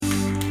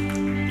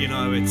You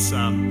know, it's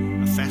a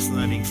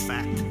fascinating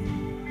fact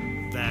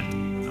that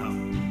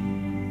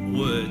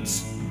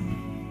words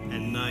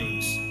and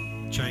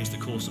names change the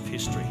course of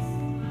history.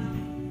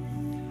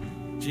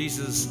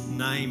 Jesus'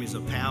 name is a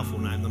powerful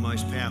name, the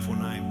most powerful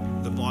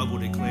name. The Bible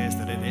declares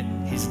that in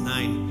his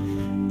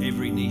name,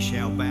 every knee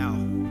shall bow.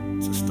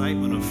 It's a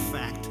statement of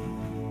fact,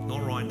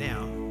 not right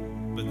now,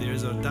 but there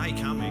is a day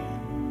coming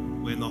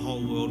when the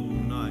whole world will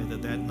know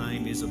that that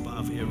name is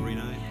above every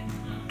name.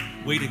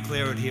 We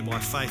declare it here by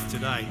faith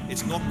today.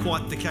 It's not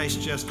quite the case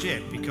just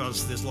yet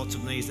because there's lots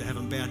of knees that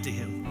haven't bowed to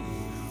him.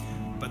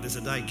 But there's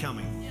a day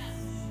coming.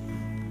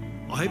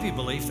 I hope you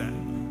believe that.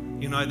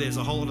 You know, there's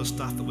a whole lot of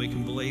stuff that we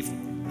can believe.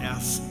 Our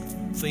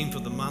theme for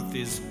the month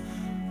is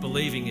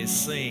believing is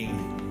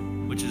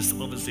seeing, which is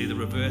obviously the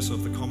reverse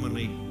of the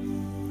commonly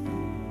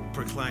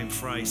proclaimed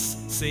phrase,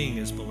 seeing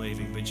is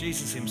believing. But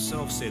Jesus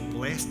himself said,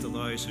 blessed are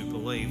those who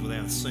believe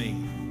without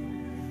seeing.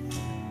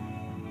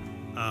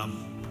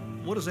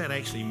 What does that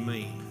actually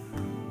mean?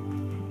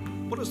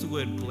 What does the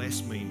word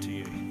bless mean to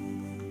you?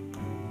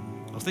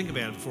 I was thinking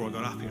about it before I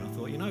got up here. I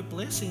thought, you know,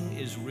 blessing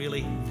is really,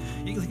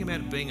 you can think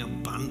about it being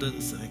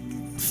abundance,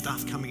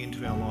 stuff coming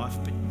into our life,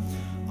 but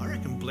I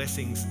reckon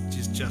blessings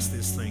is just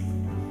this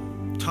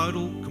thing.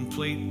 Total,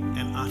 complete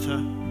and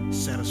utter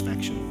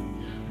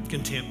satisfaction,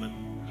 contentment.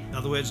 In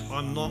other words,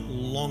 I'm not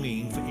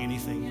longing for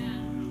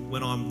anything.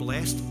 When I'm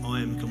blessed, I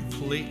am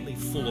completely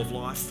full of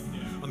life.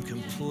 I'm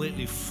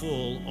completely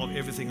full of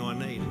everything I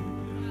need.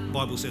 The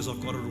Bible says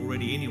I've got it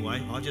already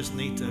anyway. I just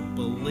need to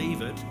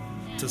believe it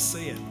to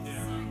see it.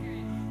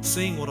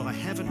 Seeing what I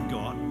haven't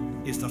got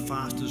is the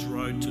fastest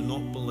road to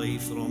not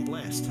believe that I'm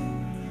blessed.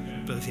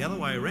 But if the other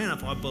way around,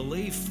 if I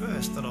believe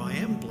first that I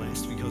am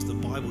blessed because the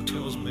Bible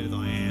tells me that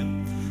I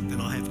am, then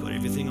I have got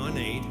everything I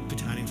need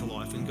pertaining to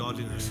life and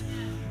godliness.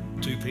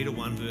 2 Peter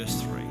 1 verse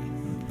 3.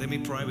 Let me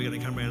pray. We're going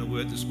to come around the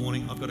word this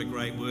morning. I've got a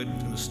great word.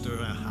 It's going to stir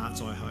our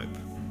hearts, I hope.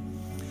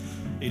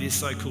 It is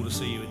so cool to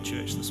see you in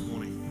church this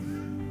morning.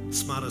 The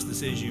smartest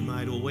decision you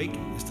made all week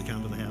is to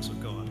come to the house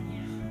of God.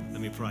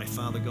 Let me pray.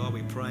 Father God,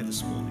 we pray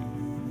this morning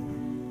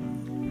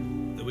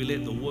that we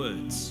let the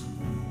words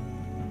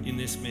in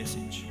this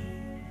message,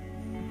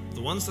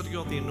 the ones that have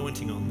got the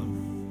anointing on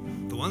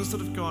them, the ones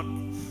that have got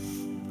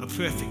a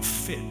perfect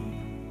fit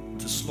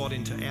to slot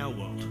into our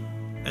world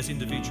as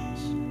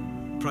individuals.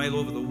 Pray,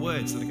 Lord, for the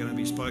words that are going to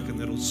be spoken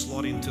that will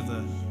slot into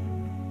the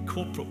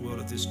corporate world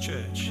of this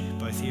church,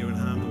 both here in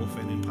Harndorf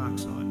and in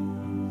Parkside.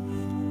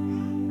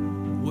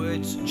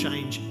 Words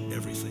change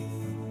everything.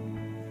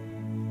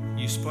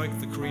 You spoke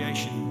the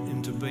creation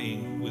into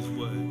being with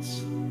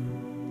words.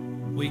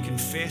 We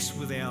confess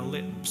with our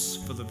lips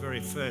for the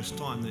very first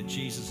time that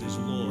Jesus is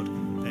Lord.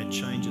 That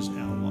changes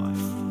our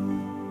life.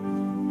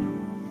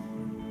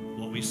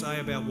 What we say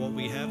about what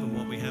we have and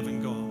what we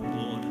haven't got,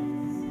 Lord,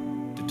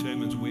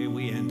 determines where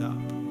we end up.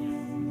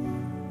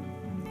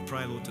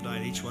 Pray, Lord,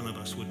 today each one of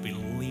us would be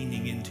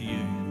leaning into you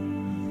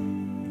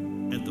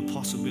and the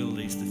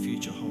possibilities the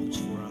future holds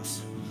for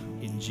us.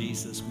 In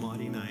Jesus'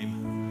 mighty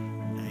name,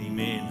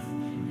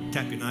 amen.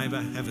 Tap your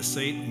neighbour, have a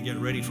seat and get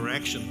ready for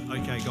action.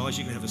 Okay, guys,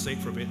 you can have a seat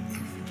for a bit.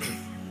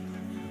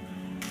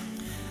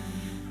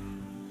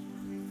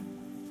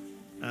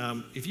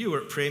 If you were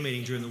at prayer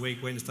meeting during the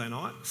week, Wednesday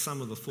night,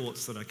 some of the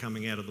thoughts that are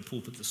coming out of the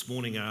pulpit this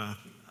morning are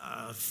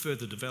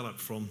further developed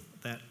from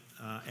that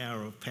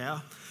hour of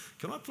power.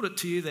 Can I put it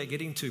to you that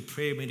getting to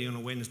prayer meeting on a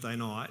Wednesday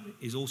night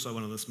is also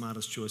one of the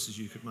smartest choices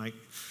you could make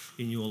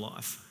in your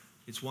life.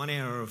 It's 1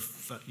 hour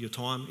of your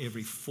time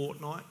every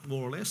fortnight,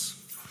 more or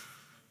less.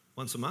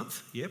 Once a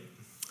month, yep.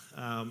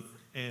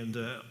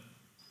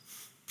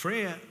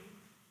 Prayer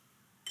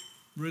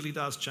really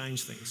does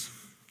change things.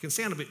 It can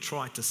sound a bit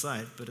trite to say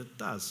it, but it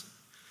does.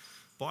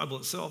 The Bible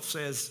itself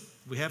says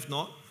we have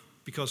not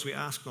because we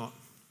ask not.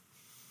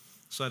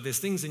 So there's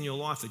things in your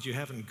life that you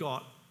haven't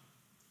got.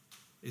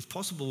 It's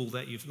possible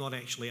that you've not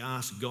actually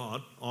asked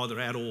God either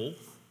at all,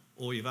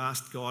 or you've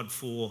asked God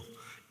for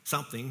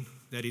something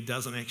that he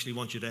doesn't actually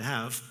want you to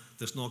have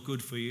that's not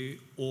good for you,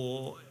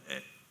 or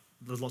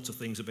there's lots of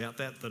things about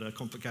that that are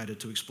complicated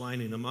to explain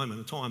in a moment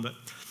of time. But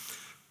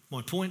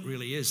my point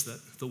really is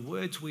that the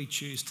words we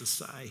choose to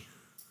say,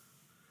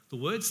 the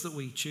words that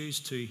we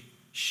choose to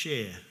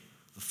share,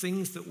 the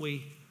things that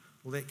we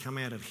let come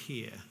out of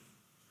here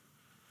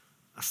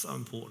are so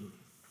important.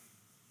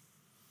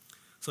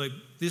 So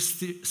this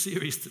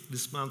series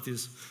this month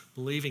is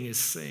Believing is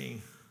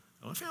Seeing.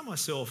 I found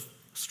myself,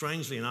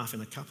 strangely enough,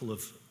 in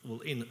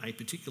a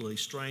particularly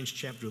strange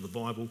chapter of the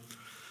Bible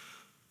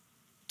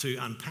to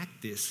unpack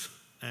this.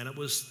 And it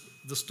was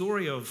the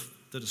story of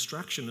the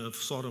destruction of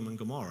Sodom and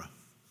Gomorrah,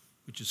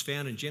 which is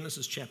found in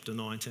Genesis chapter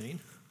 19.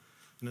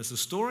 And it's the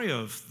story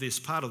of this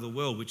part of the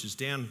world which is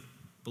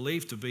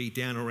believed to be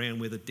down around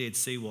where the Dead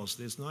Sea was.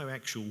 There's not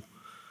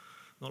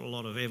a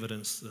lot of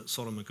evidence that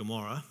Sodom and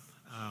Gomorrah,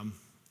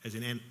 as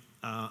in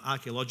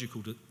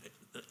archaeological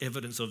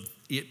evidence of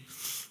it.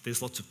 There's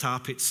lots of tar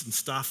pits and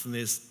stuff, and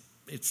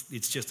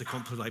it's just a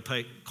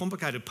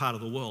complicated part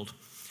of the world.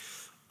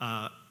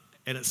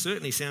 And it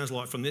certainly sounds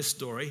like from this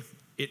story,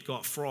 it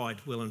got fried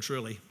well and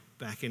truly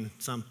back in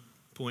some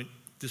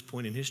this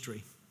point in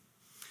history.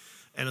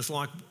 And it's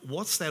like,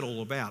 what's that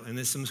all about? And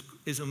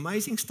there's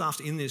amazing stuff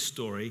in this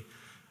story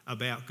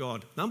about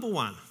God. Number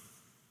one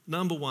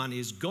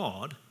is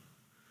God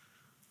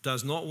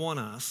does not want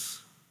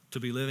us to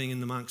be living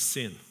in amongst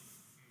sin.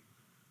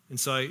 And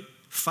so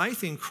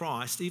faith in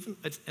Christ,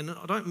 and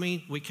I don't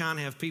mean we can't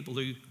have people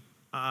who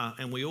are,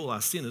 and we all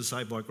are sinners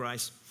saved by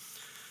grace.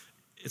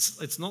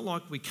 It's not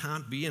like we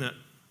can't be in it,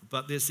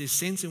 but there's this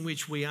sense in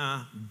which we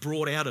are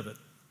brought out of it.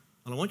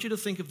 And I want you to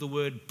think of the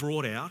word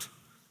brought out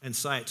and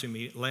say it to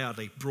me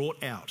loudly.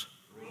 Brought out.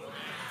 Brought out.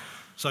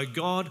 So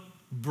God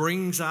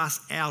brings us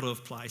out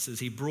of places.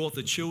 He brought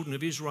the children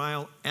of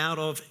Israel out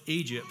of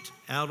Egypt,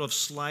 out of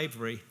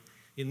slavery.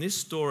 In this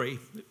story,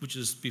 which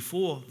is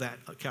before that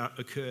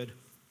occurred,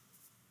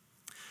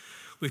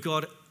 we've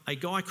got a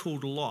guy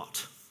called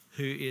Lot,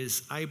 who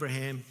is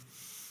Abraham,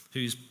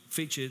 who's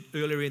featured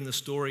earlier in the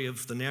story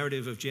of the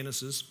narrative of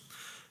Genesis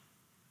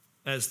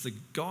as the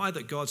guy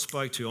that God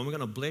spoke to. I'm going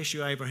to bless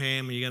you,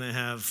 Abraham, and you're going to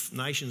have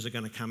nations are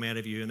going to come out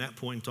of you. And at that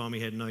point in time, he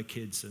had no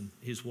kids, and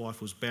his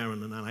wife was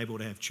barren and unable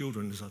to have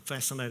children. It's a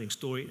fascinating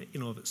story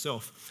in and of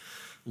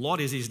itself.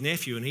 Lot is his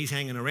nephew, and he's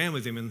hanging around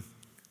with him, and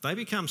they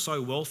become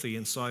so wealthy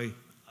and so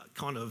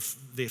kind of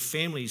their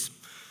families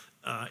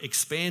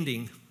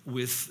expanding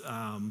with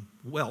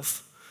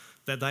wealth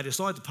that they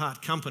decide to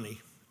part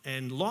company.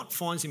 And Lot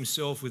finds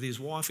himself with his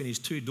wife and his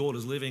two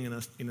daughters living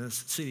in a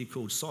city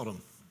called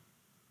Sodom.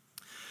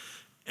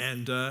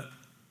 And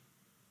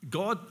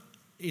God,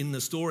 in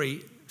the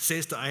story,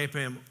 says to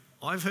Abraham,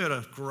 I've heard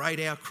a great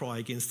outcry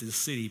against this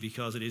city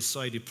because it is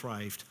so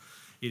depraved.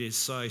 It is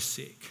so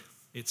sick.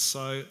 It's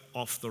so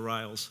off the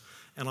rails.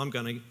 And I'm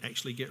going to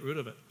actually get rid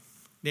of it.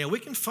 Now, we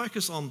can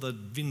focus on the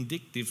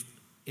vindictive,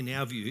 in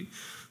our view,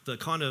 the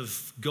kind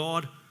of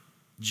God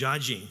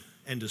judging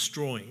and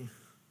destroying,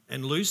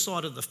 and lose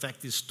sight of the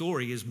fact this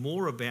story is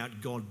more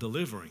about God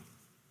delivering.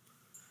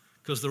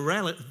 Because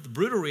the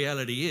brutal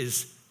reality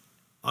is,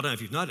 I don't know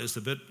if you've noticed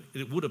it, but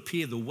it would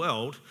appear the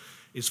world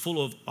is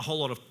full of a whole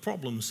lot of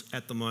problems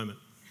at the moment.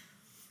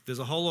 There's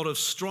a whole lot of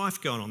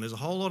strife going on. There's a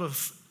whole lot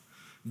of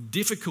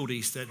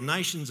difficulties that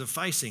nations are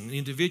facing,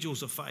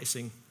 individuals are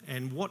facing,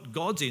 and what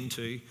God's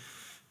into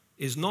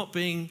is not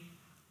being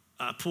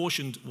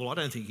apportioned, well, I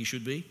don't think he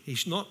should be.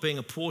 He's not being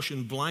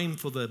apportioned blame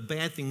for the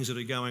bad things that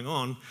are going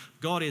on.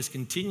 God is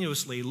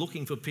continuously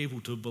looking for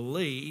people to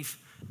believe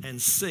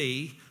and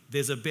see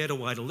there's a better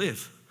way to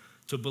live,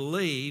 to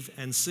believe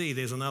and see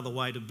there's another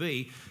way to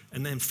be.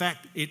 And in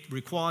fact, it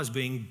requires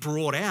being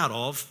brought out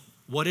of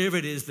whatever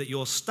it is that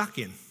you're stuck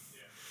in.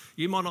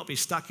 You might not be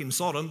stuck in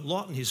Sodom.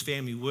 Lot and his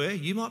family were.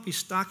 You might be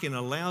stuck in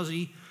a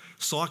lousy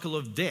cycle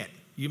of debt.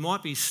 You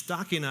might be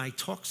stuck in a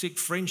toxic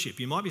friendship.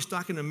 You might be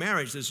stuck in a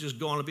marriage that's just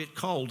gone a bit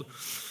cold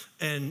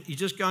and you're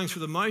just going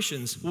through the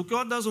motions. Well,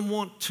 God doesn't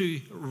want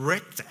to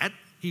wreck that.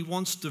 He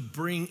wants to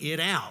bring it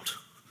out.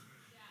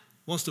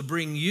 He wants to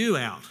bring you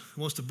out.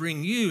 He wants to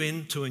bring you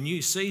into a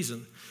new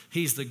season.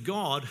 He's the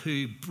God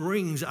who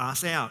brings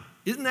us out.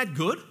 Isn't that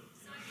good?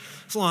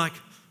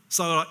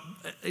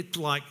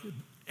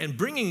 And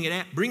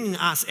bringing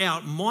us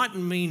out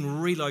mightn't mean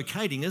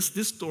relocating us.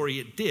 This story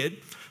it did.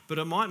 But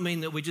it might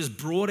mean that we're just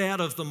brought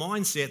out of the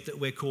mindset that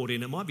we're caught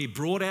in. It might be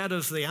brought out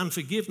of the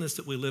unforgiveness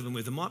that we're living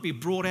with. It might be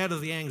brought out of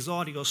the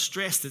anxiety or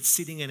stress that's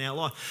sitting in our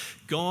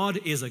life. God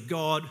is a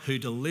God who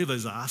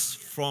delivers us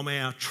from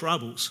our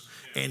troubles.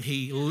 And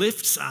he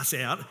lifts us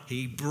out.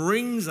 He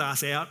brings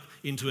us out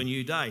into a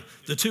new day.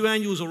 The two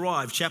angels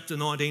arrived, chapter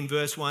 19,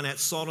 verse 1, at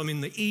Sodom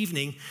in the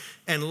evening.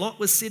 And Lot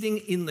was sitting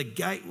in the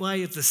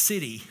gateway of the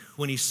city.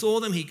 When he saw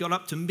them, he got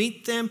up to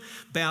meet them,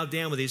 bowed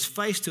down with his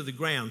face to the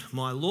ground.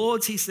 My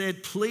lords, he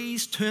said,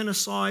 please turn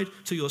aside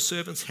to your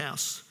servant's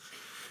house.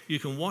 You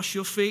can wash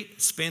your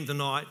feet, spend the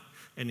night,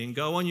 and then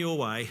go on your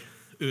way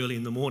early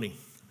in the morning.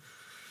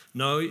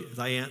 No,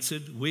 they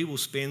answered, we will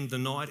spend the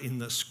night in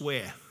the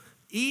square.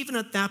 Even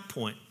at that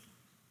point,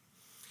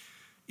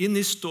 in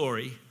this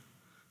story,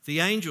 the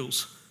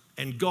angels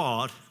and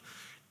God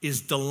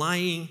is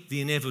delaying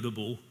the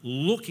inevitable,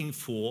 looking.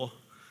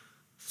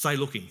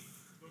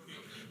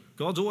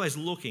 God's always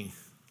looking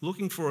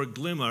for a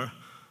glimmer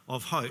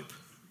of hope. And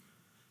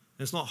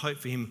it's not hope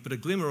for him, but a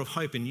glimmer of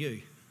hope in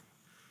you.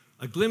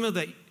 A glimmer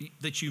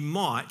that you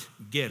might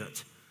get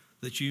it,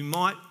 that you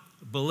might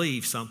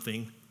believe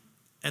something,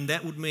 and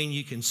that would mean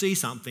you can see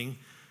something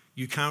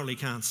you currently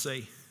can't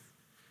see.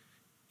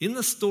 In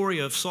the story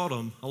of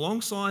Sodom,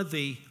 alongside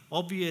the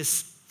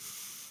obvious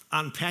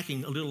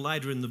unpacking a little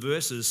later in the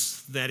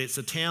verses that it's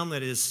a town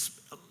that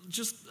is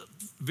just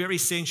very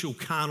sensual,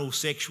 carnal,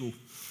 sexual,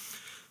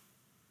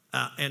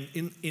 and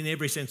in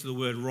every sense of the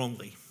word,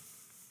 wrongly.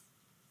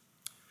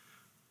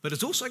 But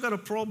it's also got a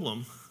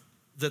problem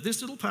that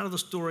this little part of the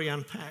story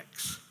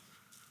unpacks.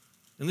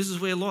 And this is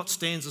where Lot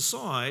stands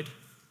aside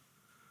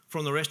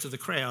from the rest of the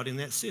crowd in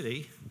that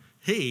city.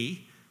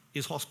 He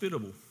is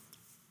hospitable.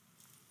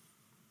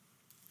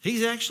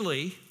 He's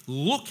actually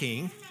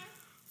looking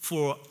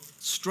for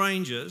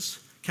strangers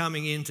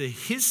coming into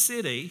his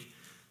city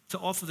to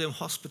offer them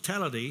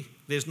hospitality.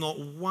 There's not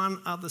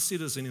one other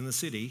citizen in the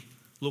city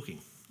looking.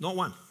 not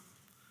one.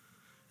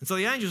 And so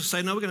the angels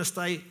say, no, we're going to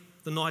stay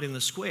the night in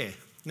the square.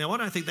 Now, I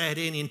don't think they had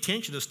any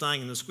intention of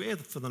staying in the square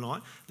for the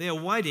night. They're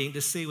waiting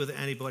to see whether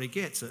anybody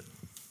gets it.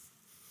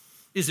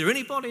 Is there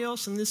anybody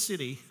else in this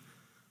city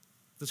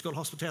that's got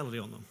hospitality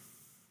on them?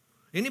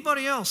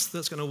 Anybody else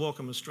that's going to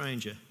welcome a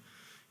stranger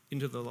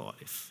into their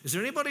life? Is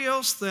there anybody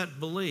else that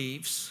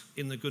believes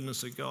in the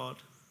goodness of God?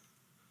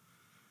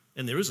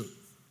 And there isn't.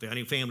 The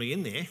only family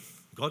in there,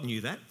 God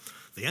knew that.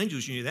 The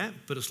angels knew that.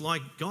 But it's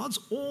like God's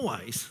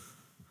always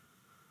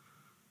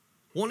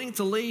wanting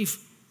to leave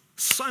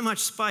so much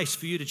space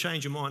for you to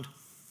change your mind.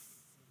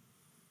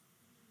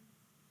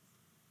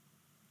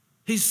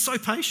 He's so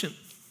patient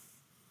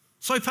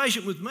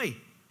with me.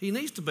 He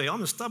needs to be.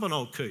 I'm a stubborn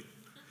old coot.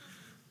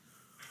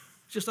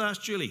 Just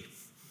ask Julie.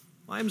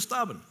 I am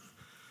stubborn.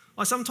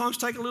 I sometimes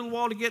take a little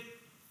while to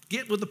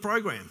get with the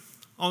program.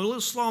 I'm a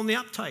little slow on the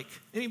uptake.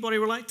 Anybody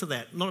relate to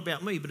that? Not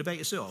about me, but about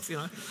yourself, you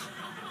know.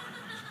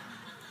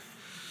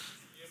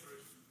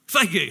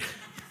 Thank you.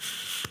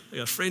 I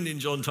got a friend in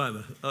John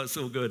Tomer. Oh, it's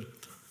all good.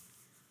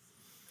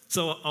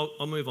 So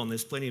I'll move on.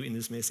 There's plenty in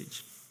this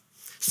message.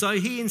 So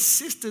he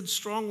insisted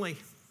strongly.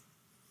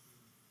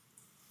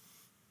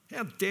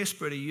 How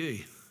desperate are you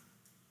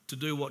to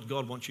do what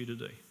God wants you to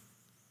do?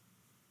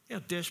 How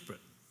desperate?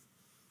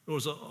 Or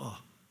is it,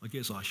 I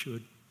guess I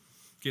should.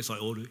 Guess I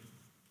ought to.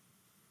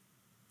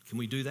 Can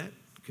we do that?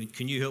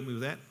 Can you help me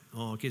with that?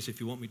 I guess if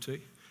you want me to.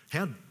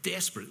 How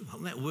desperate.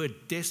 Well, that word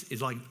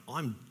is like,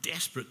 I'm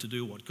desperate to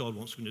do what God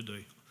wants me to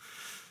do.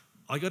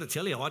 I got to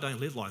tell you, I don't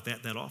live like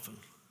that often.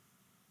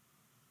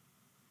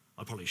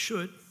 I probably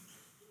should,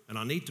 and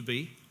I need to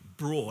be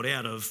brought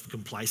out of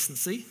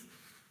complacency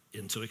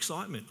into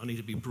excitement. I need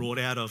to be brought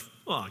out of,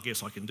 I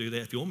guess I can do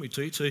that if you want me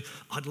to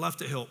I'd love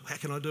to help. How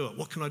can I do it?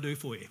 What can I do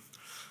for you?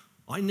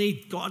 I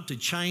need God to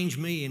change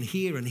me in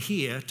here and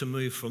here to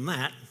move from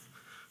that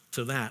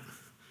to that.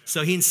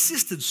 So he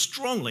insisted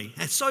strongly,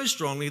 and so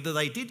strongly that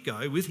they did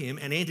go with him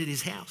and entered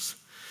his house.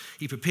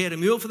 He prepared a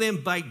meal for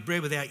them, baked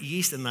bread without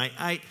yeast, and they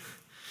ate.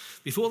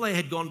 Before they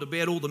had gone to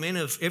bed, all the men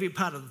of every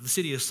part of the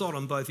city of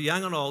Sodom, both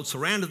young and old,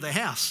 surrounded the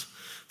house.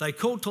 They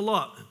called to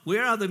Lot,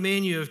 "Where are the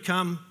men you have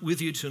come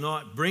with you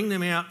tonight? Bring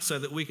them out so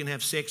that we can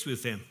have sex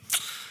with them."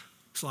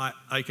 It's like,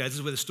 okay, this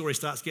is where the story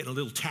starts getting a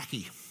little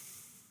tacky.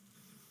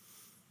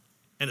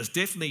 And it's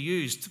definitely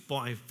used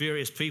by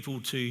various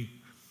people to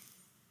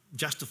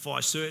justify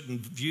certain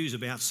views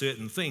about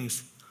certain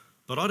things.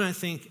 But I don't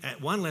think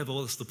at one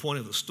level it's the point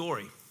of the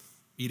story.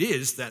 It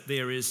is that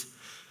there's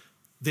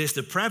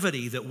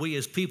depravity that we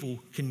as people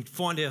can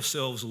find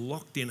ourselves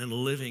locked in and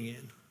living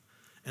in.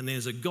 And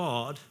there's a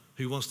God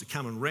who wants to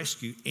come and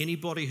rescue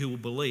anybody who will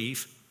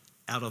believe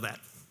out of that.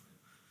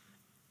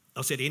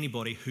 I said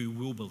anybody who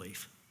will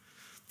believe.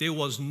 There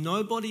was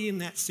nobody in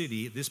that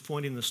city at this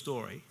point in the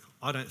story,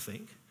 I don't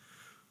think,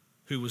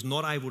 who was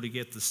not able to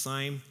get the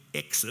same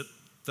exit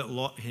that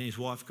Lot and his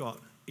wife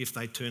got if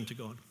they turned to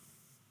God.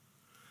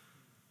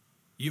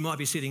 You might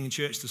be sitting in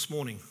church this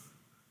morning,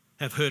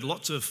 have heard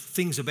lots of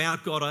things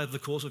about God over the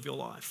course of your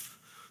life.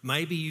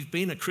 Maybe you've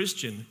been a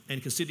Christian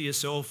and consider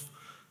yourself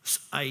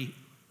a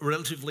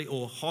relatively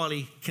or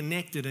highly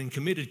connected and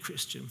committed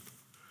Christian,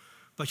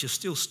 but you're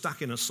still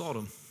stuck in a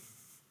Sodom.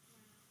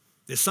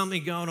 There's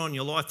something going on in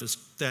your life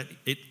that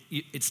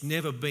it's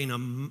never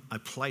been a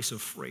place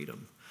of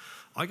freedom.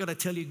 I got to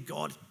tell you,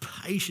 God's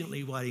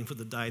patiently waiting for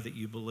the day that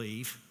you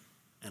believe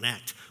and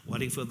act,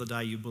 waiting for the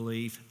day you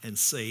believe and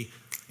see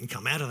and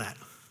come out of that.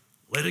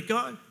 Let it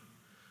go,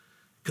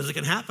 because it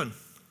can happen.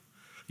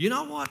 You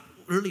know what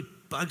really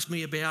bugs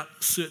me about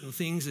certain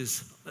things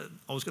is,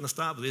 I was going to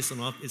start with this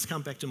and it's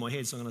come back to my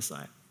head, so I'm going to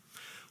say it.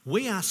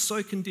 We are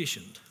so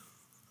conditioned,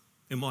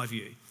 in my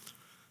view,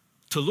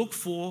 to look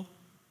for,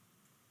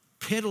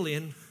 peddle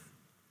in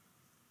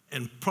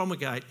and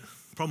promulgate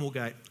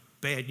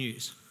bad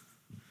news.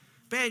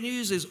 Bad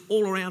news is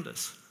all around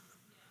us.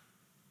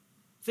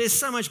 There's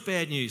so much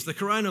bad news. The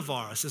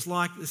coronavirus is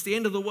like, it's the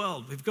end of the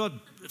world. We've got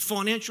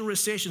financial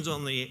recessions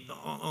on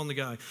the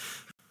go.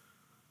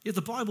 Yet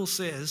the Bible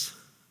says,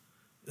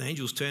 the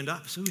angels turned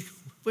up, so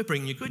we're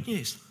bringing you good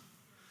news.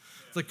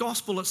 The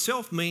gospel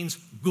itself means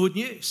good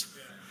news.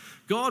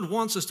 God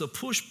wants us to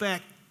push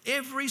back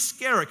every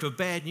skerrick of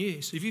bad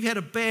news. If you've had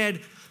a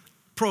bad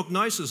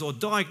prognosis or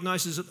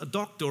diagnosis at a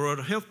doctor or at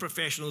a health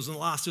professionals in the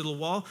last little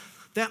while,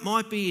 that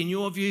might be, in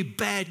your view,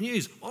 bad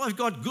news. Well, I've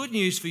got good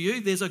news for you.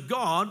 There's a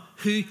God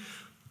who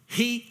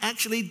he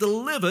actually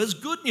delivers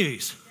good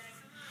news.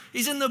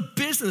 He's in the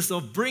business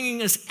of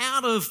bringing us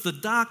out of the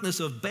darkness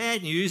of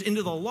bad news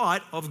into the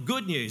light of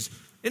good news.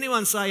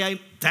 Anyone say,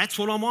 hey, that's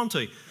what I'm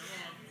onto?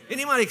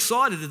 Anyone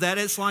excited at that?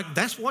 It's like,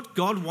 that's what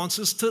God wants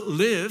us to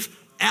live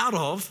out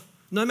of,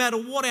 no matter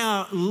what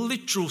our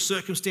literal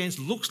circumstance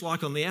looks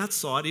like on the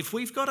outside. If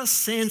we've got a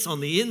sense on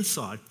the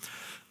inside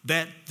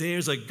that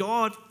there's a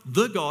God,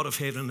 the God of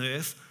heaven and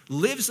earth,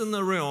 lives in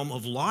the realm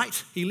of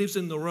light, he lives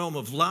in the realm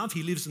of love,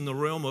 he lives in the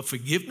realm of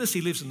forgiveness, he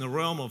lives in the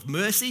realm of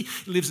mercy,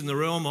 he lives in the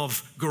realm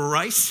of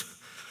grace,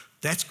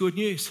 that's good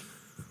news.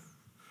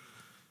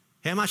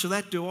 How much of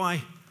that do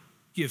I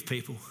give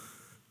people?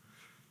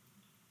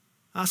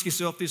 Ask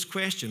yourself this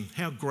question: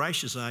 how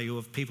gracious are you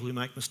of people who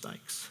make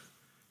mistakes?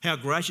 How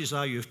gracious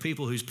are you of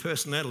people whose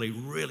personality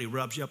really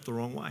rubs you up the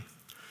wrong way?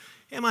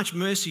 How much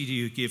mercy do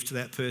you give to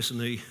that person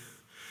who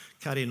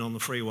cut in on the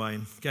freeway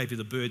and gave you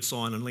the bird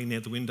sign and leaned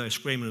out the window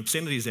screaming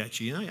obscenities at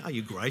you? You know, are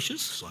you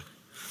gracious? It's like,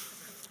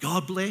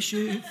 God bless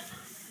you.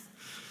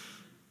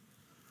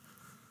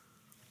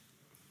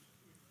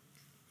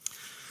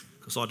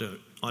 Because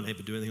I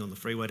never do anything on the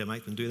freeway to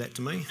make them do that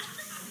to me.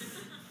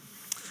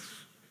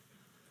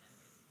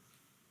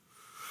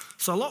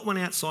 So Lot went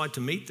outside to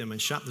meet them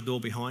and shut the door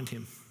behind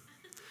him.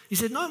 He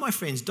said, "No, my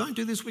friends, don't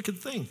do this wicked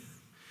thing."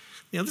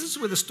 Now, this is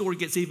where the story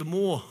gets even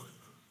more,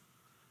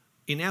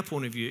 in our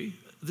point of view,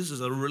 this is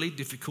a really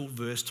difficult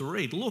verse to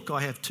read. "Look, I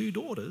have 2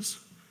 daughters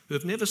who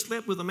have never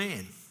slept with a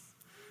man.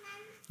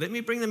 Let me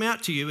bring them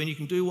out to you and you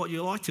can do what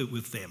you like to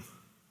with them.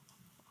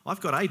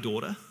 I've got a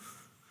daughter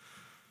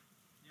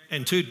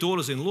and 2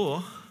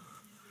 daughters-in-law,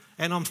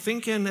 and I'm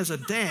thinking, as a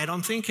dad,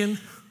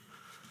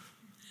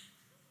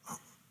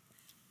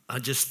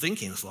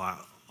 it's like,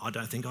 I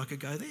don't think I could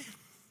go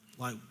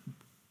there.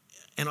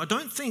 And I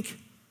don't think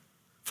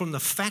from the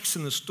facts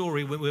in the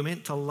story we're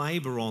meant to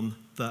labour on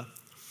the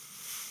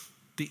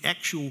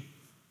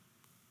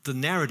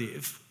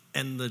narrative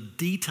and the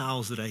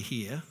details that are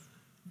here.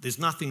 There's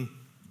nothing,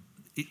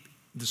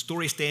 the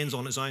story stands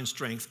on its own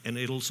strength and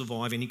it'll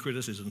survive any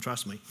criticism,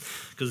 trust me,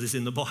 because it's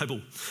in the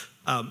Bible.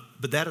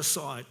 But that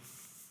aside,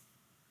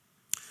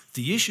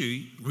 the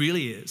issue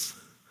really is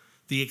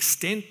the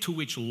extent to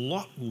which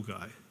Lot will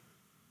go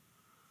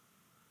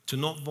to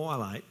not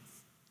violate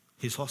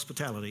his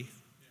hospitality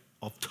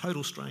of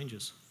total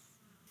strangers.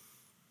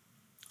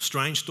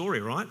 Strange story,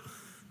 right?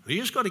 You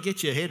just got to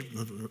get your head,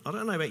 I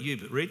don't know about you,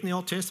 but reading the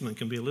Old Testament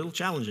can be a little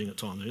challenging at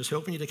times. Just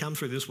helping you to come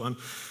through this one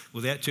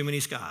without too many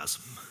scars.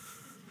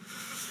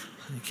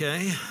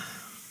 Okay?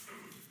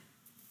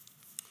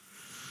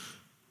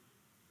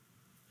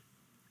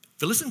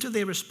 But listen to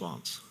their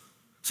response.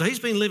 So he's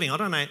been living, I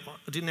don't know,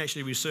 I didn't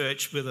actually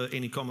research whether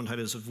any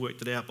commentators have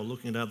worked it out by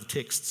looking at other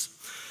texts,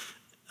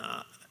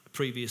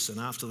 previous and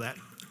after that,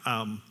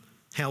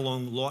 how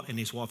long Lot and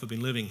his wife have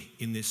been living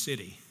in this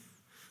city.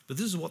 But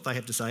this is what they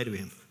have to say to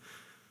him.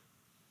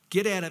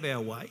 "Get out of our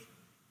way.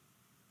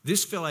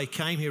 This fellow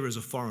came here as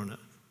a foreigner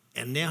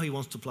and now he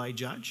wants to play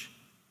judge.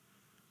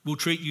 We'll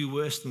treat you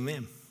worse than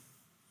them."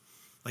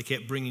 They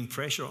kept bringing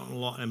pressure on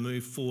Lot and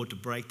moved forward to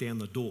break down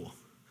the door.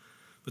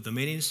 But the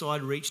men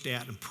inside reached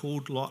out and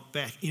pulled Lot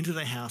back into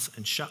the house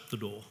and shut the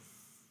door.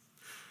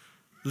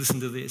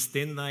 Listen to this.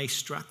 "Then they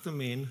struck the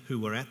men who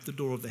were at the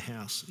door of the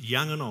house,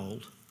 young and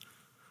old,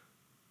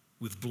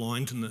 with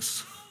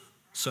blindness,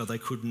 so they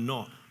could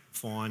not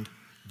find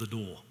the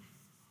door."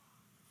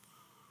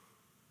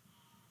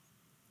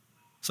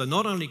 So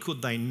not only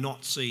could they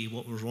not see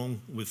what was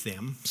wrong with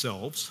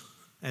themselves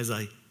as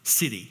a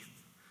city,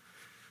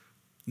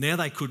 now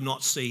they could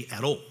not see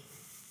at all,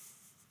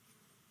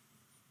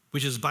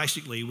 which is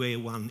basically where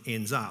one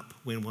ends up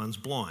when one's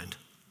blind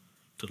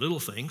to little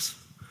things.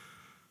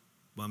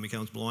 One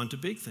becomes blind to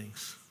big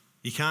things.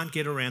 You can't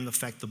get around the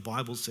fact the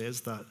Bible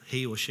says that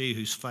he or she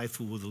who's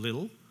faithful with a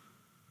little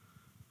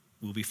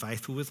will be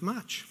faithful with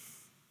much.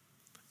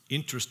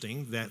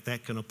 Interesting that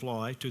that can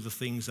apply to the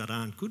things that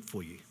aren't good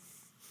for you.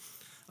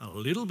 A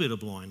little bit of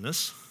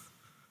blindness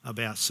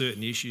about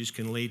certain issues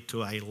can lead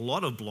to a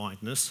lot of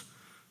blindness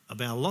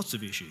about lots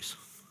of issues.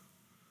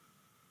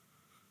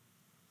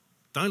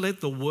 Don't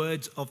let the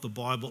words of the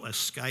Bible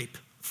escape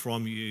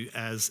from you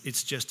as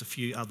it's just a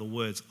few other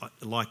words,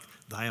 like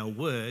they are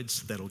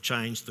words that'll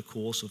change the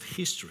course of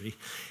history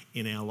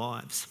in our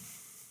lives.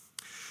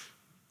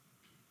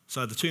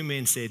 So the 2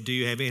 men said, "Do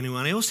you have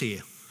anyone else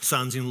here?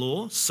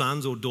 Sons-in-law,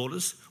 sons or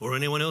daughters, or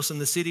anyone else in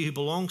the city who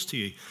belongs to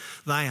you?"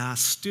 They are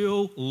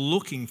still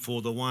looking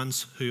for the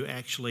ones who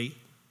actually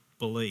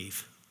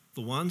believe,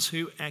 the ones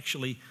who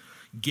actually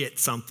get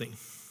something.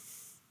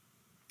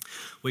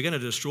 "We're going to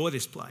destroy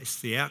this place.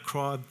 The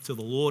outcry to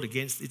the Lord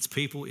against its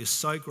people is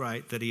so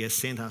great that he has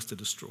sent us to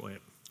destroy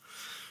it."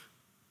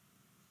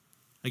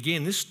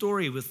 Again, this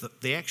story with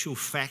the actual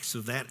facts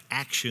of that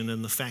action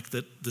and the fact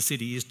that the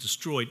city is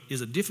destroyed is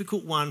a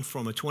difficult one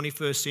from a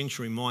 21st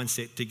century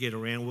mindset to get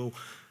around. Well,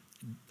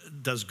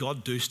 does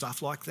God do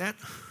stuff like that?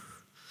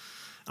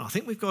 And I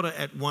think we've got to,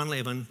 at one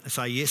level,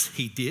 say, yes,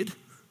 he did.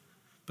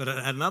 But at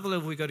another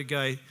level, we've got to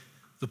go,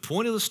 the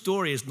point of the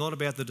story is not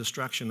about the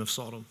destruction of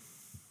Sodom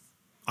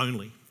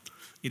only.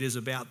 It is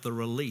about the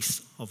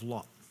release of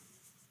Lot.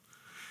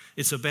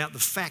 It's about the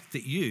fact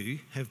that you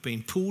have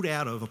been pulled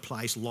out of a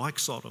place like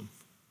Sodom.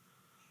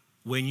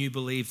 When you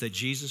believe that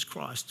Jesus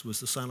Christ was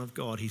the Son of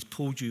God, he's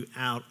pulled you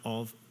out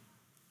of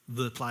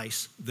the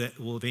place that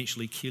will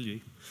eventually kill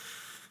you.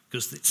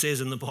 Because it says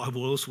in the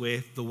Bible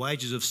elsewhere, the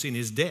wages of sin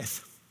is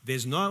death.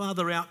 There's no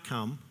other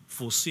outcome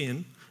for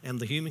sin and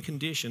the human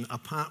condition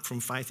apart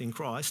from faith in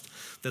Christ.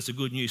 That's a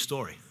good news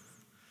story.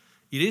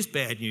 It is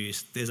bad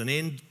news. There's an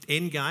end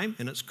game,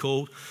 and it's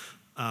called,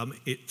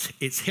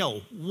 it's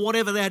hell,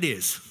 whatever that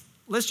is.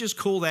 Let's just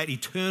call that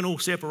eternal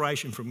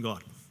separation from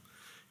God.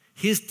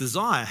 His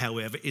desire,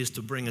 however, is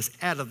to bring us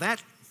out of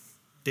that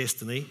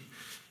destiny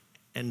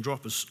and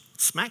drop us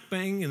smack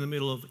bang in the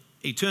middle of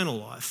eternal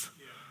life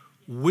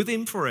with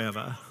him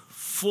forever,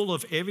 full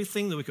of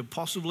everything that we could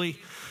possibly...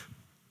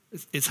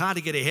 It's hard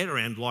to get a head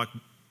around, like,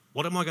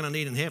 what am I going to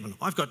need in heaven?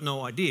 I've got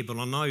no idea, but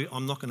I know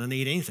I'm not going to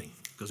need anything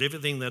because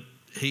everything that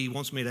he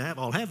wants me to have,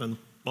 I'll have, and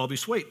I'll be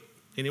sweet.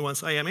 Anyone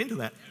say amen to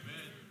that?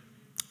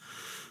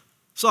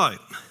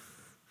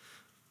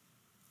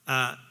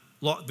 Amen.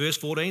 So, verse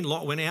 14,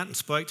 Lot went out and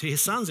spoke to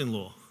his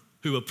sons-in-law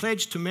who were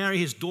pledged to marry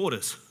his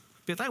daughters.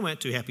 But they weren't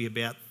too happy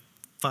about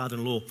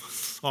father-in-law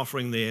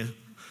offering their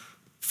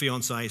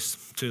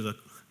fiancés to the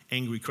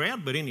angry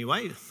crowd. But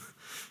anyway,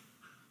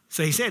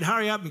 so he said,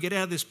 hurry up and get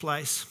out of this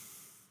place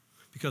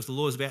because the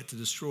Lord is about to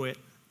destroy it.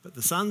 But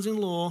the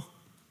sons-in-law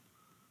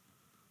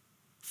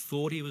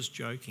thought he was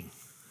joking.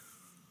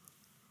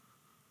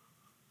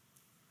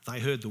 They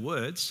heard the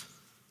words,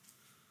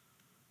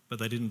 but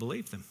they didn't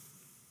believe them.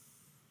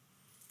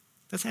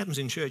 That happens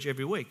in church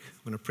every week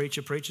when a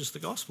preacher preaches the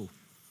gospel.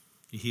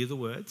 You hear the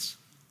words,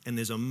 and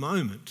there's a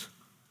moment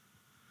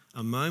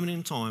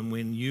in time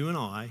when you and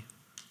I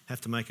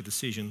have to make a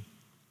decision.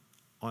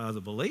 I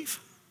either believe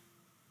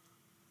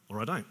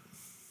or I don't.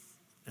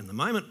 And the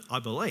moment I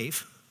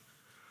believe,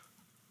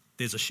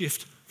 there's a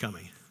shift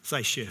coming.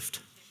 Say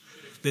shift.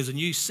 There's a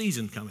new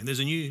season coming. There's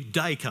a new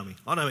day coming.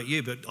 I don't know about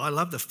you, but I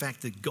love the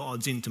fact that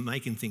God's into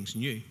making things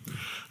new.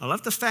 I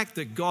love the fact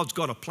that God's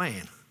got a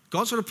plan.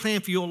 God's got a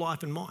plan for your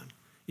life and mine.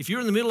 If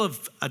you're in the middle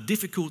of a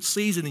difficult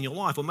season in your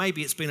life, or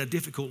maybe it's been a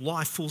difficult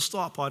life, full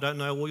stop, I don't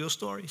know all your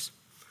stories.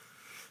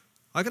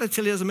 I got to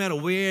tell you, it doesn't matter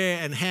where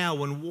and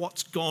how and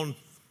what's gone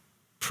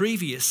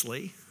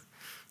previously.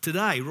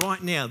 Today,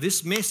 right now,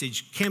 this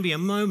message can be a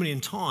moment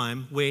in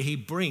time where he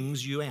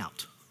brings you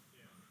out.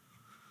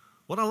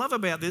 What I love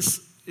about this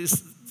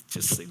is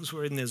just things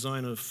we're in their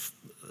zone of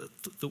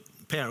the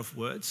power of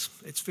words.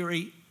 It's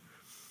very,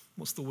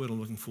 what's the word I'm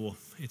looking for?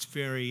 It's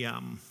very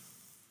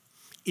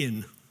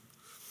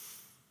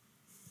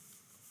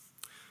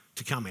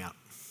to come out,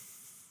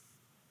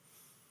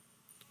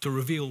 to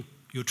reveal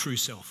your true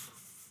self,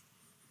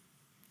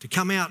 to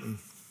come out and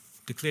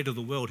declare to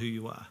the world who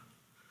you are.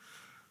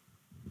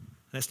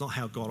 That's not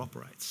how God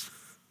operates.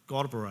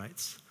 God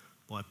operates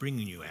by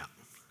bringing you out.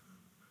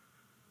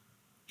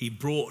 He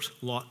brought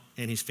Lot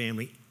and his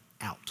family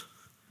out.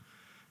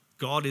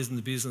 God is in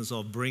the business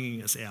of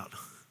bringing us out.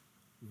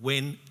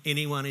 When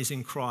anyone is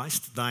in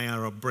Christ, they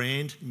are a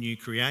brand new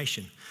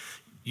creation.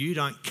 You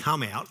don't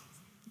come out,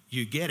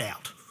 you get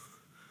out.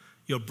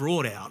 You're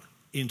brought out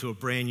into a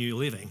brand new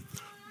living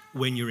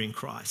when you're in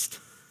Christ.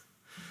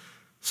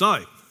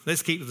 So,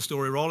 let's keep the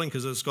story rolling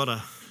because it's got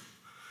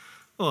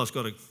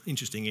an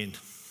interesting end.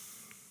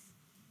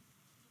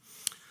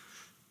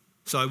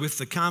 So with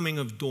the coming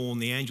of dawn,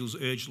 the angels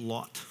urged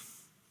Lot,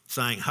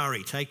 saying,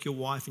 hurry, take your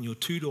wife and your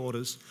 2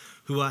 daughters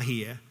who are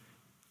here,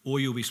 or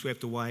you'll be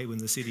swept away when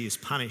the city is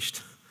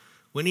punished.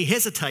 When he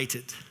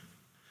hesitated,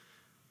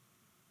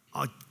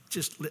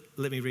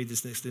 let me read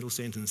this next little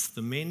sentence.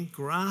 The men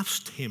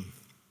grasped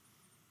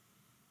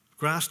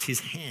his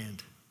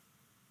hand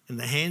and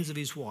the hands of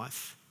his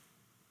wife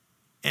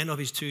and of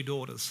his 2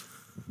 daughters.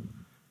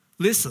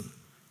 Listen,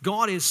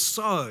 God is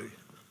so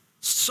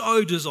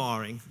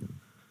desiring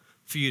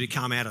for you to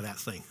come out of that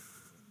thing.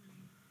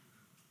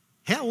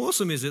 How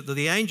awesome is it that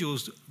the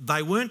angels,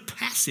 they weren't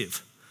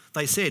passive.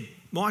 They said,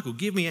 Michael,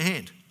 give me a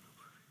hand.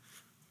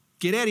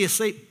 Get out of your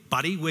seat,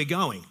 buddy, we're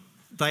going.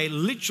 They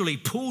literally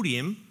pulled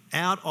him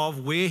out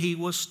of where he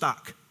was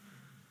stuck.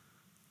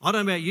 I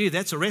don't know about you,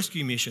 that's a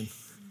rescue mission.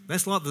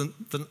 That's like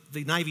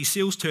the Navy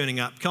SEALs turning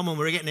up. Come on,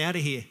 we're getting out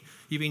of here.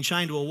 You've been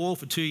chained to a wall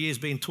for 2 years,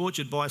 being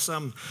tortured by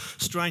some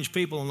strange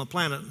people on the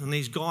planet, and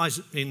these guys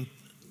in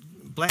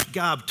black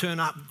garb turn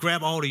up,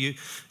 grab hold of you.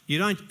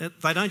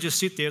 They don't just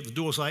sit there at the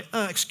door and say,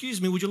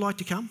 excuse me, would you like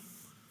to come?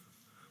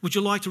 Would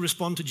you like to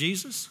respond to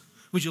Jesus?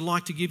 Would you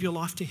like to give your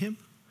life to him?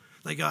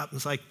 They go up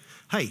and say,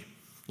 hey,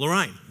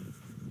 Lorraine,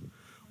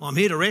 I'm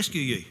here to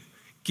rescue you.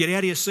 Get out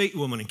of your seat,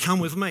 woman, and come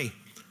with me.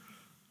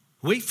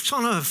 We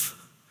kind of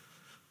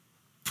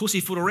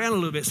pussyfoot around a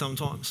little bit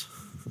sometimes.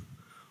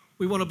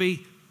 We want to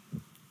be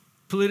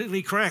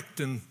politically correct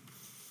and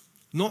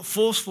not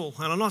forceful.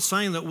 And I'm not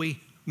saying that we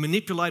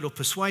manipulate or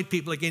persuade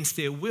people against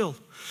their will.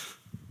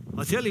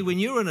 I tell you, when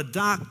you're in a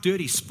dark,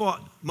 dirty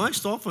spot,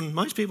 most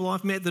people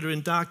I've met that are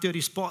in dark,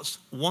 dirty spots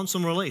want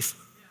some relief.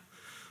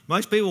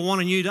 Most people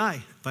want a new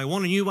day. They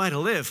want a new way to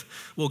live.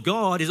 Well,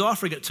 God is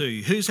offering it to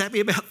you. Who's happy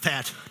about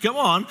that? Come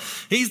on.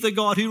 He's the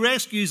God who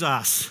rescues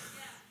us.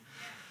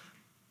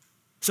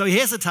 So he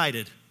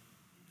hesitated.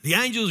 The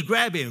angels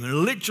grab him and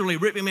literally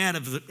rip him out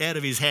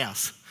of his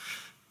house.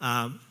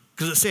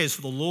 Because it says,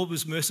 for the Lord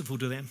was merciful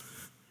to them.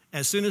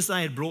 As soon as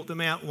they had brought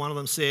them out, one of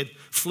them said,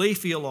 flee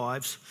for your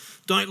lives.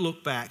 Don't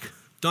look back.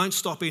 Don't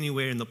stop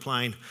anywhere in the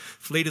plain.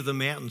 Flee to the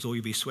mountains or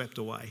you'll be swept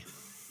away.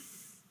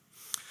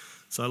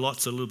 So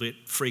Lot's a little bit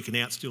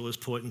freaking out still at this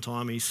point in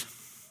time. He's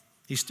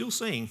still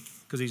seeing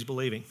because he's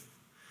believing.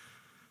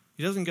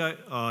 He doesn't go,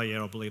 oh yeah,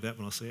 I'll believe that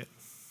when I see it.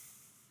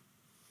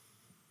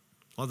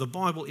 Oh, the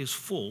Bible is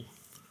full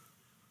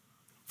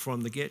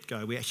from the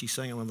get-go. We actually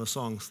sang it in one of the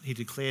songs. He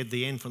declared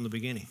the end from the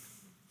beginning.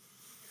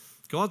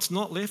 God's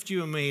not left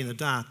you and me in the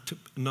dark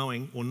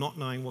knowing or not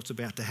knowing what's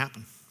about to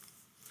happen.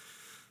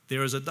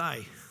 There is a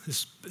day.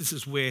 This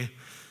is where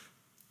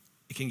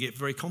it can get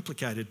very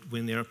complicated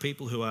when there are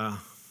people who are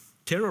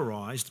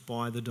terrorised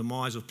by the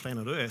demise of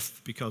planet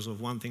Earth because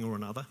of one thing or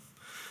another.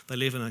 They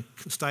live in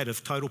a state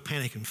of total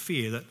panic and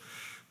fear that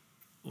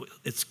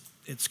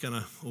it's going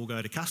to all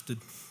go to custard.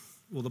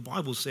 Well, the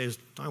Bible says,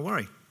 don't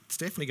worry, it's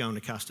definitely going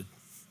to custard.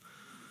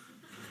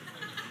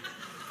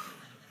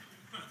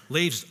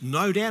 Leaves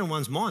no doubt in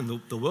one's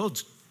mind the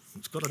world's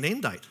it's got an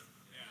end date.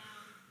 Yeah.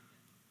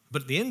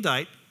 But the end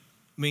date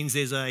means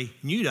there's a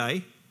new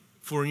day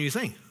for a new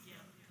thing. Yeah.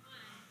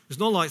 It's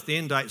not like the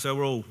end date, so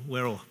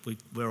we're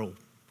all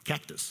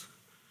cactus.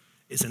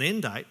 It's an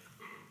end date,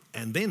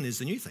 and then there's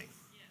the new thing.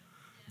 Yeah.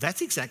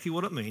 That's exactly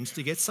what it means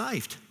to get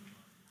saved.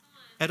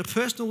 At a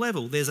personal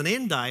level, there's an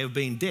end day of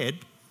being dead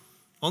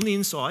on the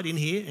inside, in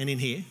here and in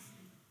here,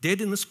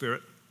 dead in the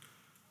spirit,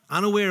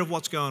 unaware of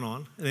what's going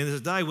on. And then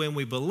there's a day when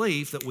we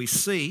believe that we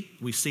see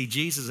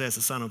Jesus as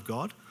the Son of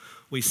God.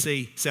 We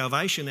see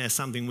salvation as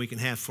something we can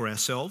have for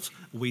ourselves.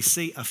 We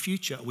see a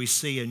future. We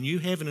see a new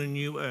heaven and a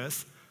new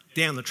earth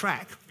down the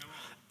track.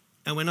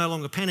 And we're no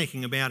longer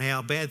panicking about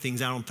how bad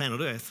things are on planet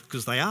Earth,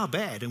 because they are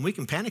bad and we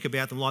can panic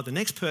about them like the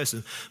next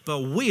person. But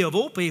we, of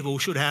all people,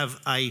 should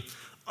have a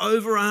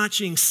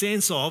overarching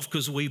sense of,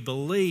 because we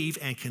believe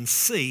and can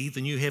see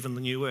the new heaven,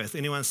 the new earth.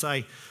 Anyone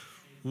say,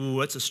 ooh,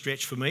 that's a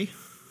stretch for me?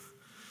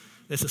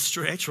 That's a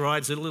stretch, right?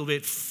 It's a little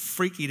bit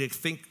freaky to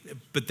think,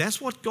 but that's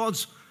what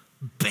God's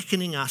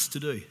beckoning us to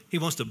do. He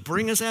wants to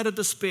bring us out of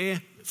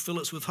despair, fill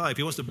us with hope.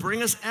 He wants to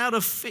bring us out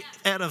of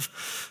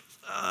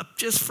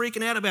just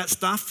freaking out about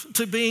stuff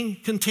to being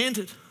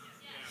contented.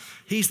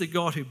 He's the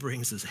God who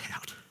brings us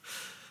out.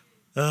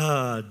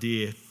 Oh,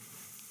 dear.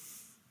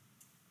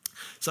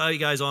 So he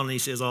goes on and he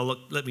says, oh, look,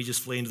 let me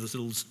just flee into this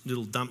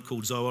little dump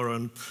called Zoar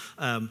and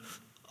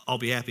I'll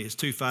be happy. It's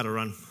too far to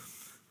run.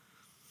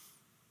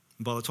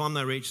 And by the time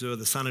they reached Zoar,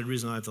 the sun had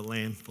risen over the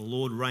land. The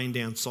Lord rained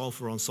down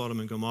sulphur on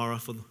Sodom and Gomorrah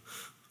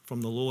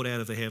from the Lord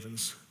out of the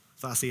heavens.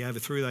 Thus he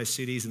overthrew those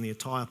cities and the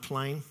entire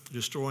plain,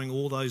 destroying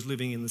all those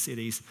living in the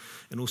cities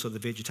and also the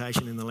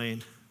vegetation in the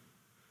land.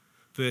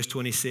 Verse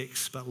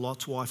 26, but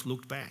Lot's wife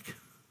looked back.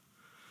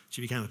 She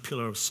became a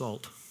pillar of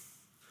salt.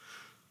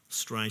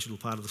 Strange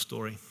little part of the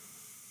story.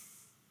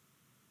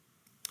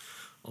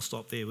 I'll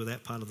stop there with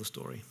that part of the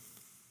story.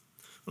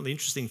 One of the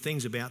interesting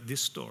things about this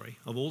story,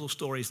 of all the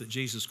stories that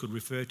Jesus could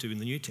refer to in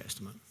the New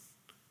Testament,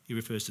 he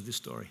refers to this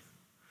story.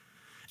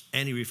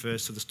 And he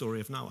refers to the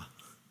story of Noah.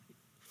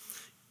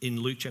 In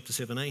Luke chapter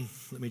 17,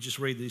 let me just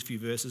read these few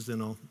verses,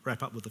 then I'll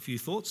wrap up with a few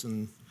thoughts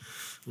and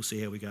we'll see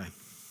how we go.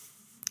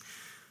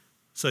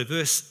 So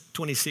verse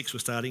 26 we're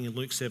starting in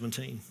Luke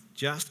 17.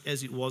 Just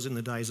as it was in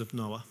the days of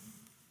Noah,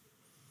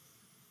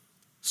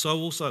 so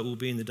also it will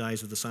be in the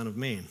days of the Son of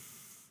Man.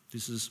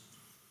 This is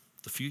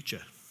the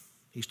future.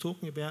 He's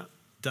talking about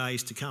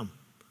days to come.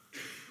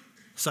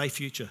 Say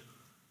future.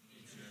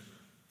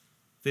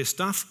 There's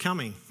stuff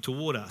coming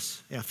toward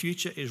us. Our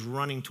future is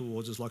running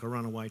towards us like a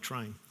runaway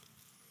train.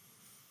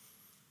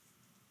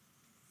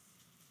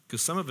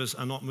 Because some of us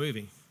are not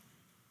moving.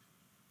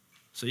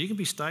 So you can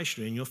be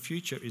stationary and your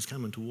future is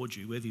coming towards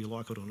you, whether you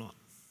like it or not.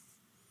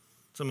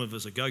 Some of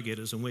us are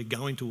go-getters and we're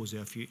going towards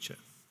our future.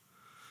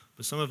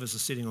 But some of us are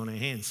sitting on our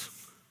hands,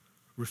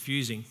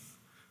 refusing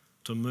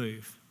to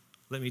move.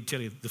 Let me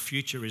tell you, the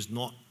future is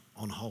not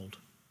on hold.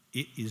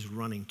 It is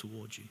running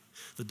towards you.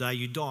 The day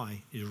you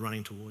die is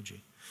running towards you.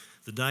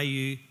 The day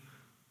you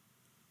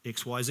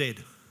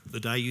XYZ, the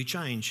day you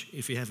change,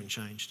 if you haven't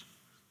changed,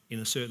 in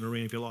a certain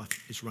arena of your life,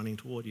 is running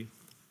toward you.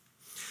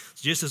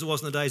 Just as it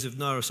was in the days of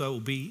Noah, so it will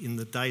be in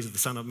the days of the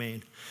Son of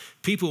Man.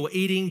 People were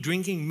eating,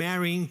 drinking,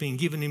 marrying, being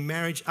given in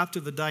marriage up to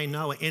the day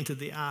Noah entered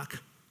the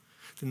ark.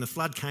 Then the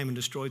flood came and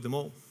destroyed them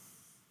all.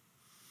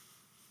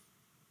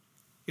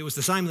 It was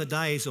the same in the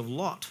days of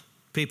Lot.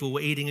 People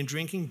were eating and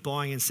drinking,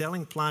 buying and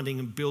selling, planting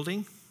and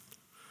building.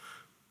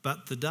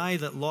 But the day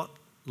that Lot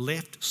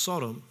left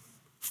Sodom,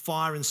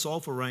 fire and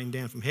sulphur rained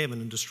down from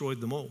heaven and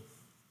destroyed them all.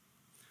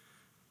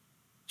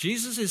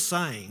 Jesus is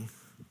saying,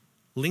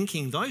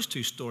 linking those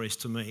two stories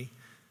to me,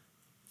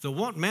 that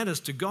what matters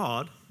to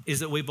God is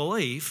that we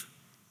believe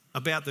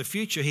about the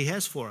future he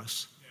has for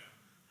us.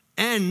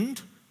 Yeah.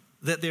 And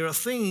that there are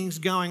things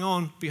going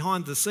on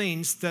behind the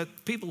scenes that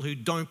people who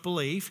don't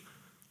believe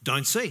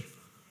don't see.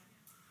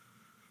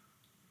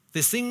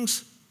 There's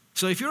things,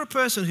 so if you're a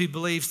person who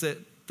believes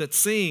that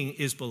seeing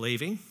is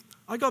believing,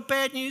 I got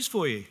bad news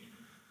for you.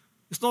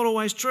 It's not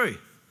always true.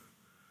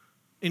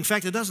 In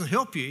fact, it doesn't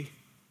help you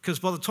because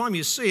by the time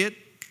you see it,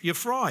 you're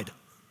fried.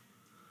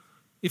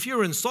 If you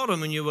were in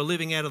Sodom and you were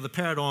living out of the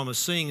paradigm of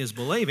seeing as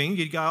believing,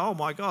 you'd go, oh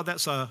my God,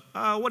 that's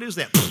what is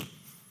that?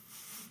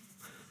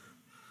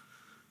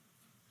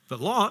 But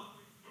Lot,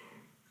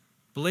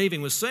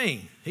 believing was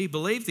seeing. He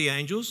believed the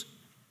angels.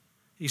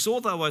 He saw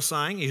what they were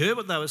saying. He heard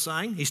what they were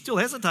saying. He still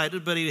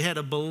hesitated, but he had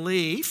a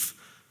belief.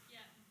 Yeah.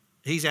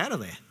 He's out of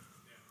there. Yeah.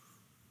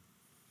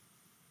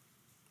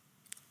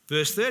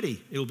 Verse 30,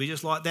 it will be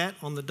just like that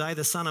on the day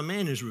the Son of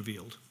Man is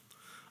revealed.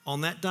 On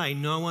that day,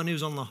 no one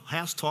who's on the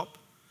housetop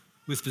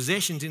with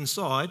possessions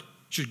inside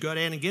should go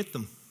down and get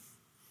them.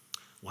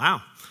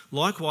 Wow.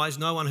 Likewise,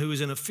 no one who is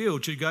in a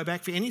field should go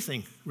back for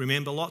anything.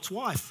 Remember Lot's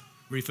wife.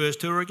 Refers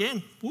to her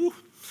again. Woo.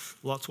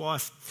 Lot's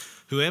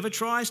wife. Whoever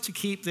tries to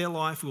keep their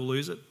life will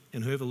lose it,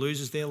 and whoever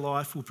loses their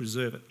life will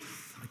preserve it.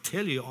 I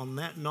tell you, on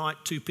that night,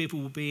 2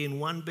 people will be in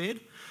one bed.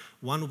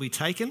 One will be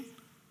taken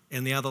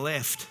and the other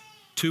left.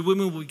 2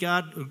 women will be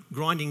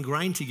grinding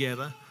grain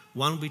together.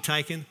 One will be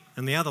taken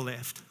and the other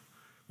left.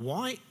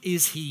 Why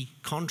is he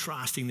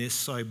contrasting this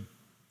so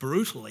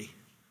brutally?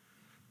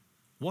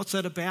 What's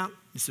that about?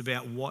 It's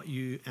about what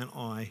you and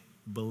I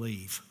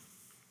believe.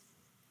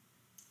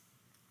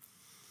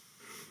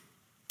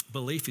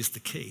 Belief is the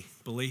key.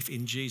 Belief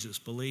in Jesus.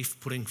 Belief,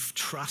 putting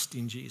trust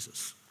in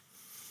Jesus.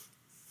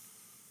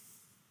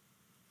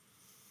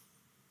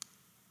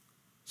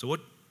 So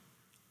what,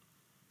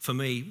 for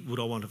me, would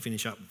I want to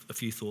finish up a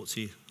few thoughts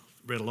here.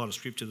 Read a lot of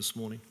scripture this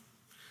morning.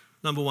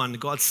 Number 1,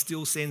 God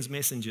still sends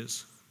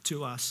messengers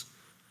to us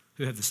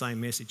who have the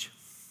same message.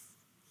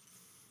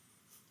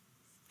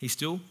 He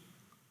still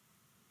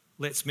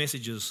lets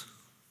messages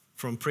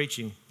from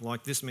preaching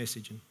like this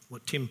message and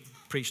what Tim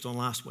preached on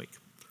last week.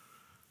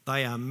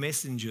 They are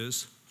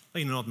messengers,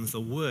 not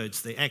the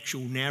words, the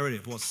actual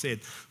narrative, what's said.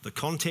 The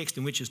context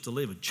in which it's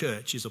delivered.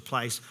 Church is a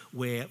place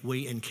where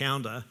we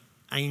encounter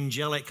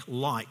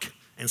angelic-like,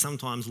 and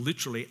sometimes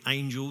literally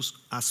angels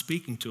are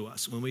speaking to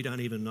us when we don't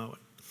even know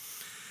it.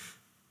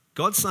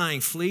 God's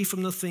saying, flee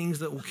from the things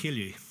that will kill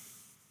you.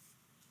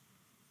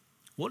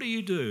 What do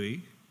you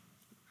do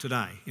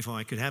today? If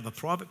I could have a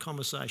private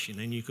conversation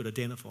and you could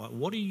identify,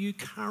 what are you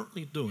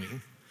currently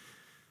doing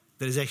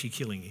that is actually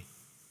killing you?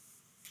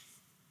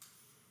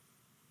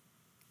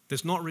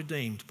 That's not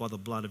redeemed by the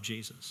blood of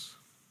Jesus.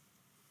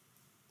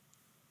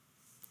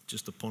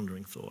 Just a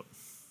pondering thought.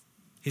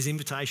 His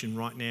invitation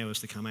right now is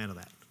to come out of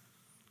that.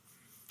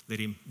 Let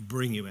him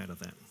bring you out of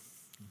that.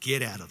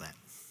 Get out of that.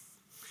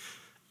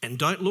 And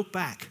don't look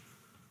back.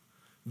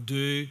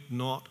 Do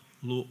not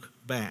look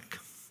back.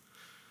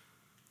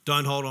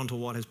 Don't hold on to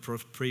what has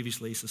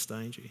previously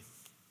sustained you.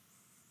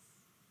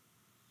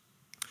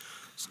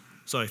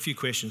 So a few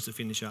questions to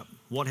finish up.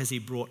 What has he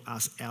brought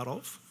us out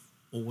of?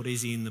 Or what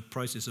is he in the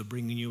process of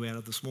bringing you out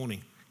of this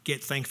morning?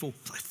 Get thankful.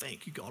 Say,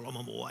 thank you, God, I'm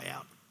on my way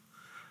out.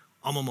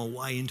 I'm on my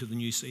way into the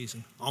new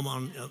season. I'm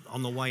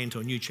on the way into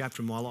a new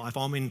chapter in my life.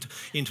 I'm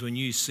into a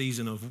new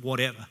season of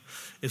whatever.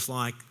 It's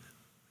like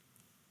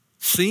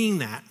seeing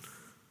that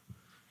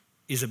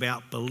is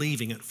about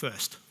believing it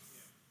first.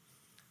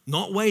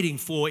 Not waiting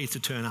for it to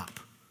turn up.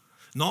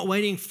 Not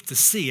waiting to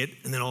see it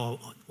and then,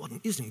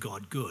 isn't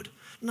God good?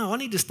 No, I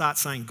need to start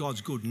saying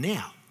God's good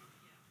now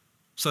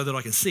so that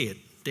I can see it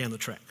down the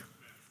track.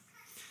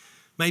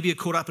 Maybe you're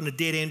caught up in a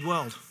dead-end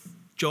world.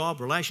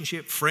 Job,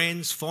 relationship,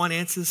 friends,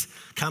 finances.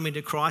 Coming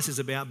to Christ is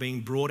about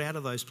being brought out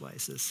of those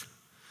places.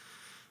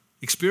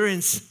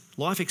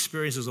 Life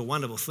experience is a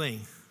wonderful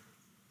thing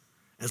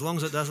as long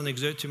as it doesn't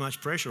exert too much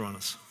pressure on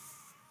us.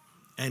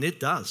 And it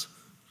does.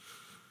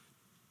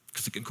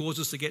 Because it can cause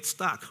us to get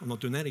stuck. I'm not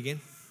doing that again.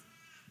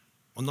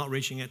 I'm not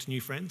reaching out to new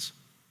friends.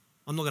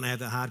 I'm not going to have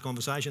that hard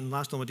conversation.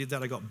 Last time I did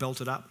that, I got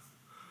belted up.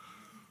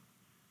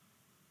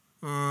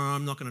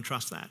 I'm not going to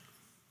trust that.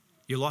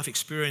 Your life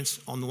experience,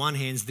 on the one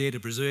hand, is there to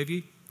preserve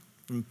you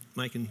from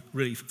making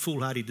really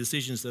foolhardy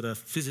decisions that are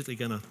physically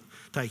going to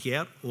take you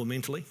out or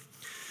mentally.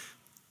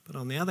 But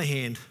on the other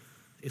hand,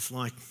 it's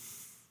like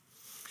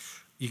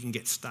you can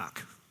get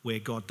stuck where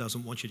God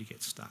doesn't want you to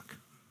get stuck.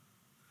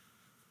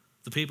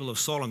 The people of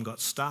Sodom got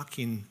stuck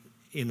in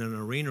an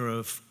arena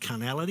of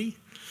carnality,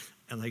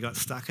 and they got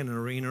stuck in an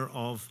arena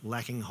of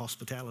lacking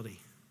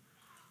hospitality.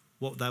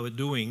 What they were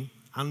doing,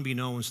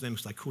 unbeknownst to them,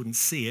 because they couldn't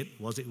see it,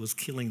 was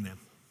killing them.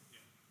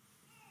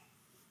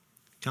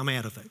 Come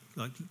out of it.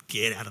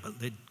 Get out of it.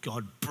 Let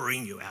God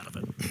bring you out of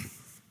it.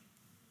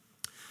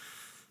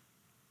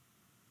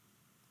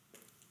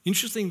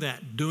 Interesting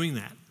that doing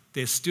that,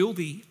 there's still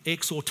the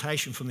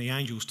exhortation from the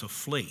angels to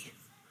flee.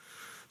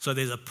 So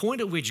there's a point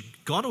at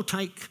which God will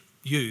take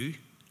you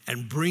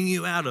and bring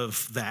you out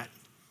of that.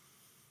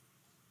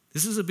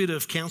 This is a bit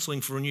of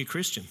counselling for a new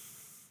Christian.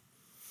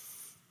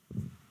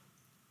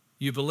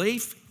 You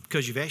believe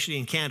because you've actually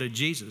encountered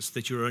Jesus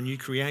that you're a new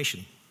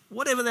creation.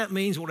 Whatever that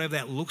means, whatever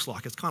that looks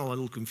like, it's kind of a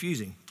little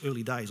confusing.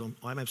 Early days,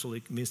 I'm absolutely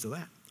convinced of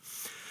that.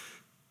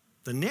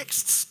 The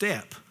next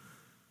step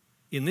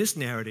in this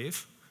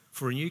narrative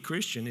for a new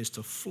Christian is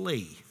to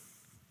flee.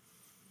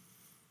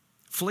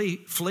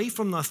 Flee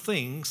from the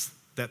things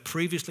that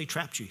previously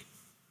trapped you.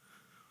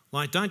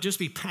 Like, don't just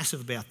be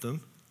passive about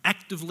them.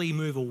 Actively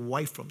move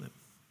away from them.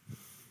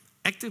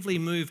 Actively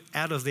move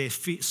out of their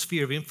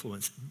sphere of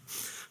influence.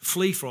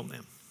 Flee from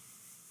them.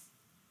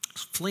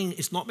 Fleeing,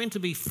 it's not meant to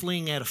be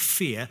fleeing out of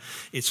fear,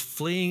 it's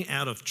fleeing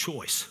out of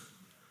choice.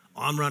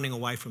 I'm running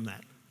away from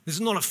that. This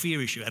is not a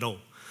fear issue at all.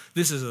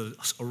 This is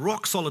a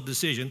rock solid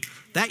decision.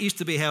 That used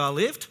to be how I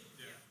lived.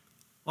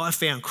 I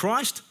found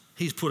Christ.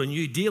 He's put a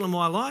new deal in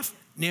my life.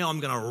 Now I'm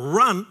going to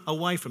run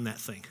away from that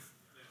thing.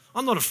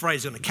 I'm not afraid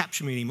it's going to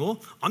capture me anymore.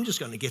 I'm just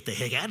going to get the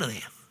heck out of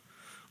there.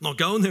 I'm not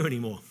going there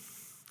anymore.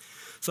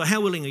 So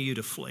how willing are you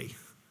to flee?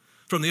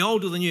 From the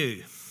old to the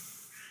new.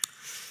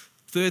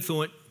 Third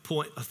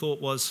point I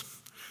thought was,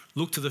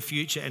 look to the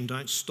future and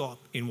don't stop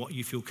in what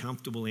you feel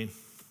comfortable in.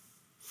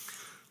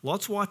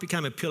 Lot's wife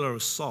became a pillar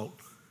of salt.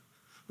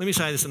 Let me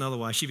say this another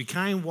way. She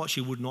became what she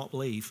would not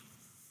leave.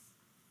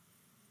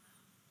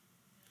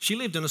 She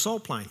lived in a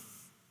salt plain.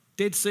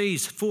 Dead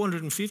Sea's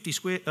 450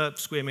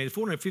 square metres,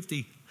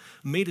 450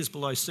 metres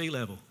below sea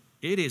level.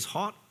 It is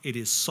hot. It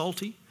is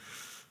salty.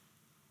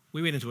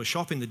 We went into a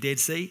shop in the Dead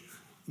Sea,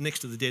 next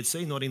to the Dead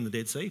Sea, not in the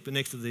Dead Sea, but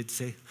next to the Dead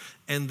Sea,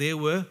 and there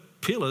were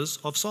pillars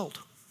of salt.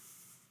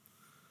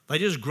 They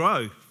just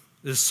grow.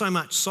 There's so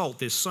much salt.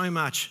 There's so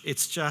much.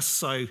 It's just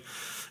so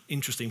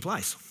interesting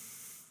place.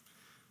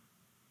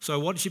 So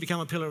what did she become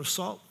a pillar of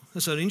salt?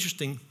 That's an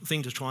interesting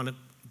thing to try and...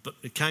 But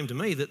it came to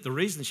me that the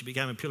reason she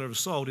became a pillar of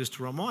salt is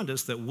to remind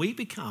us that we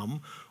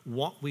become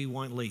what we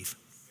won't leave.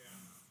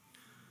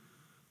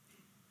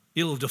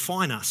 It'll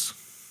define us.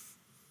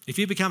 If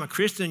you become a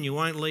Christian, you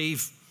won't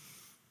leave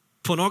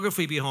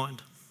pornography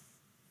behind.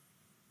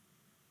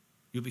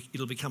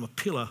 It'll become a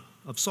pillar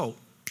of salt.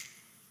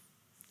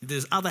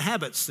 There's other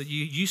habits that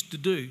you used to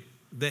do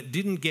that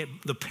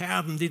the power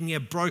of them didn't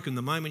get broken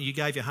the moment you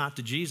gave your heart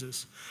to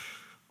Jesus.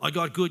 I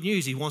got good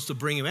news. He wants to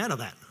bring you out of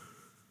that.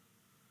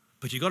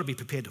 But you've got to be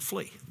prepared to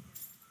flee.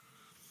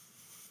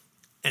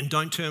 And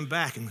don't turn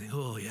back and think,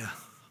 oh yeah,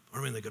 I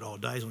remember the good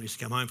old days when I used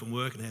to come home from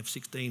work and have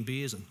 16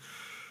 beers and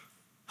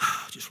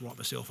just write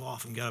myself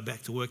off and go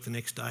back to work the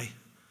next day.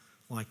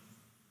 Like,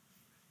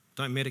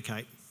 don't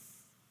medicate.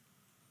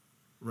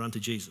 Run to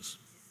Jesus.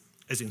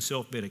 As in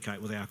self-medicate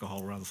with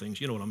alcohol or other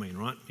things. You know what I mean,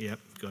 right? Yeah,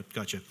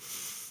 gotcha.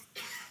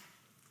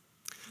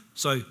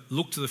 So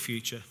look to the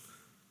future.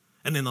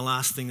 And then the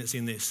last thing that's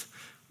in this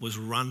was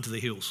run to the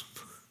hills.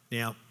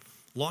 Now,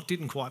 Lot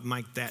didn't quite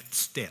make that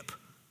step.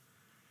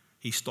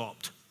 He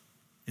stopped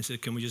and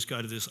said, can we just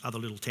go to this other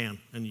little town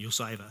and you'll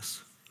save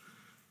us?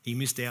 He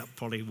missed out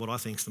probably what I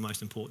think is the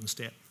most important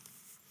step.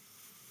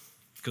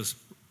 Because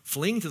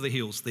fleeing to the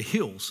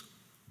hills,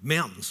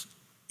 mountains,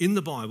 in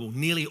the Bible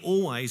nearly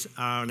always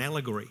are an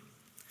allegory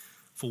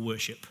for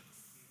worship.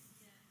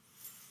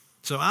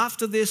 So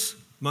after this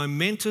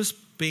momentous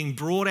being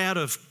brought out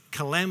of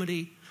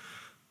calamity,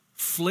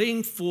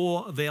 fleeing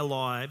for their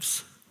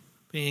lives,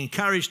 being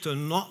encouraged to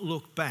not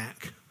look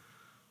back,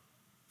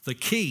 the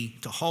key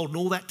to holding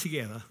all that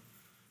together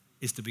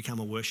is to become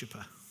a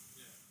worshipper.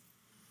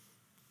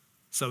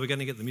 So we're going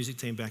to get the music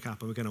team back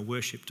up and we're going to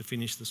worship to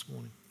finish this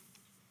morning.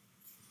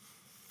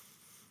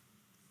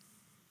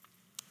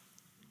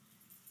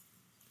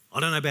 I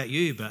don't know about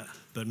you,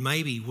 but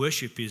maybe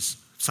worship is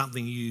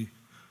something you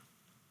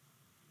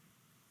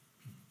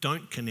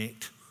don't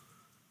connect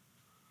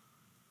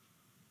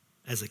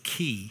as a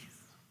key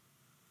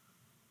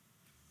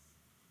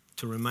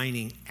to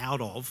remaining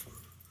out of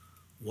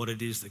what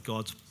it is that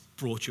God's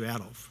brought you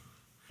out of.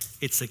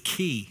 It's a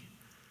key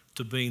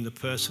to being the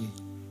person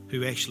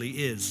who actually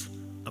is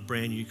a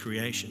brand new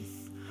creation.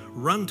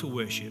 Run to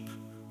worship,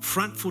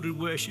 front-footed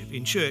worship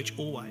in church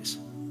always.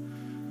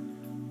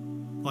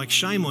 Like,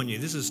 shame on you.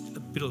 This is a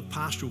bit of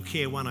pastoral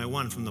care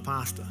 101 from the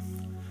pastor.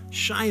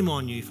 Shame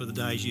on you for the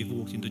days you've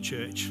walked into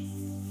church.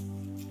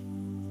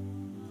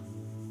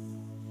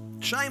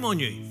 Shame on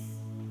you.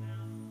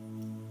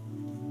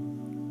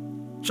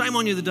 Shame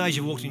on you the days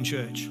you walked in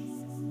church.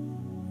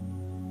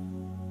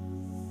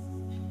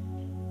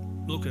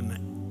 Look at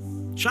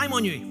that. Shame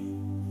on you.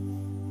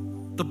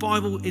 The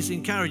Bible is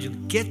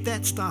encouraging. Get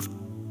that stuff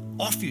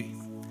off you.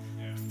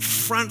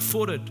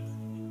 Front-footed.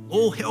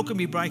 All hell can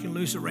be breaking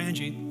loose around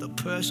you. The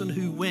person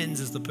who wins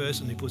is the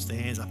person who puts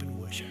their hands up in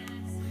worship.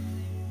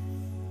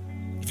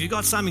 If you've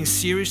got something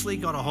seriously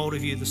got a hold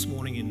of you this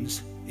morning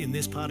in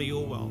this part of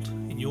your world,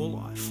 in your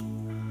life,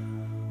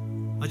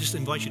 I just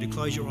invite you to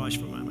close your eyes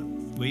for a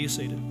moment where you're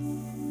seated.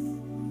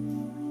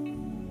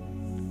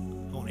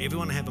 I want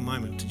everyone to have a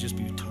moment to just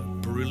be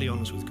brutally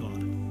honest with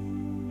God.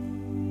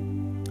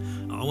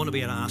 I want to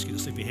be able to ask you to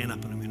slip your hand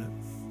up in a minute.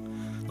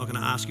 I'm not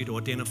going to ask you to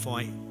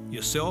identify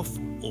yourself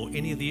or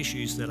any of the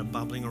issues that are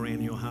bubbling around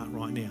in your heart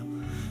right now.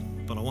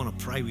 But I want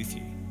to pray with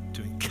you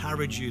to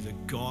encourage you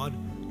that God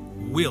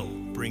will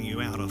bring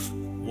you out of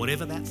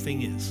whatever that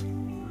thing is.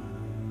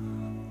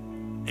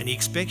 And He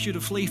expects you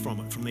to flee from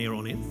it from there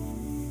on in.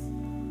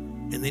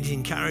 And then He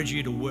encourages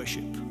you to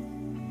worship.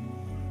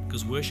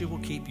 Because worship will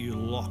keep you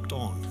locked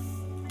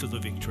on to the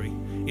victory.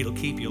 It'll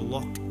keep you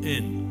locked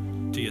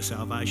in to your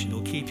salvation.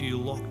 It'll keep you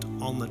locked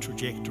on the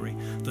trajectory.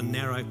 The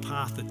narrow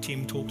path that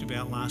Tim talked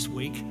about last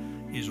week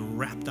is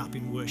wrapped up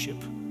in worship.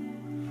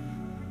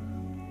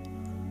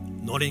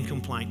 Not in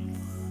complaint.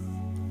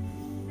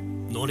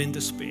 Not in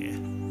despair.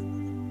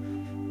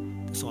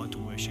 Decide to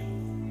worship.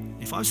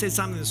 If I've said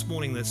something this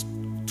morning that's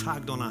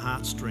tugged on a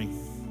heartstring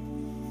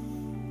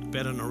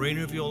about an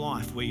arena of your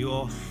life where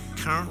you're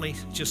currently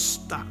just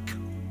stuck,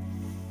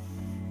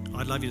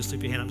 I'd love you to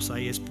slip your hand up and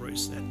say, yes,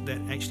 Bruce,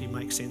 that actually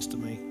makes sense to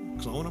me.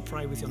 Because I want to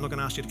pray with you. I'm not going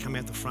to ask you to come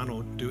out the front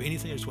or do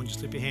anything. I just want you to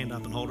slip your hand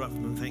up and hold it up for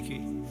me. Thank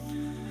you.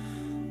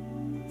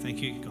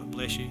 Thank you. God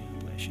bless you.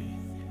 Bless you.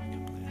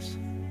 God bless.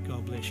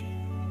 God bless you.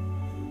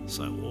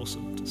 So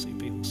awesome to see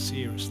people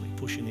seriously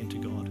pushing into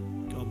God.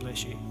 God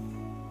bless you.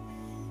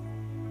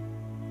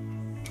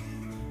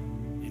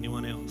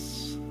 Anyone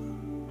else?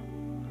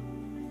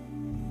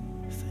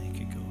 Thank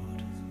you,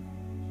 God.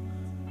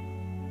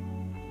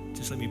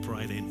 Just let me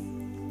pray then.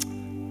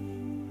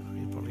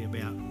 Probably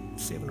about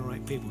 7 or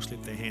 8 people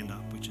slipped their hand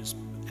up, which is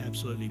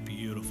absolutely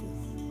beautiful.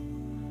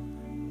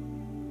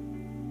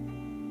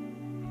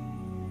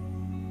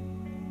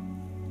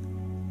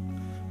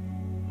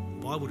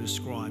 The Bible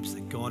describes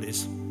that God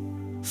is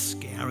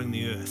scouring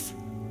the earth,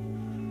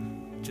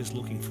 just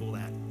looking for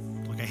that,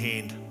 like a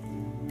hand.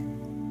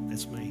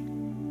 That's me.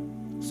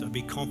 So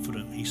be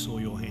confident he saw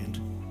your hand.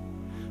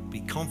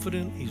 Be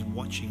confident he's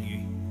watching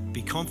you.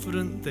 Be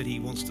confident that he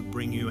wants to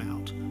bring you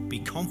out. Be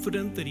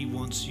confident that he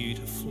wants you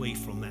to flee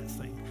from that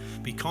thing.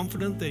 Be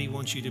confident that he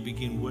wants you to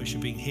begin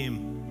worshiping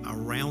him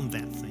around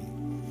that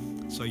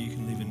thing so you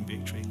can live in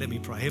victory. Let me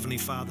pray. Heavenly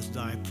Father, today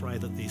I pray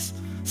that these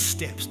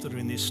steps that are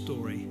in this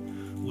story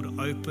would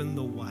open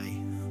the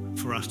way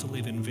for us to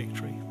live in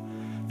victory.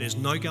 There's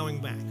no going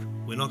back.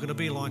 We're not going to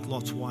be like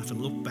Lot's wife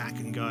and look back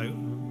and go,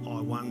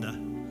 I wonder,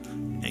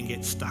 and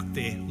get stuck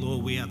there.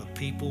 Lord, we are the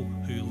people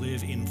who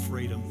live in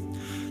freedom.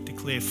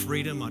 Declare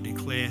freedom. I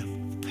declare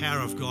the power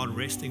of God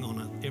resting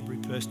on every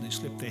person who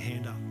slipped their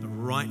hand up. But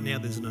right now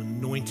there's an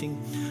anointing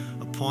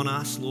upon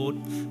us, Lord.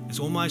 It's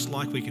almost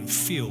like we can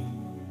feel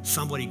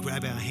somebody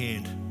grab our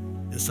hand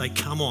and say,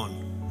 come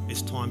on,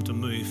 it's time to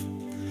move.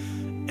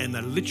 And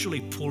they're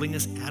literally pulling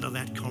us out of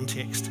that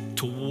context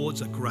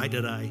towards a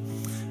greater day.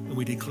 And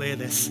we declare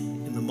this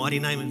in the mighty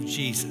name of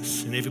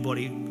Jesus. And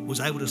everybody was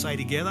able to say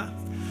together,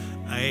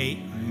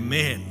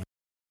 Amen.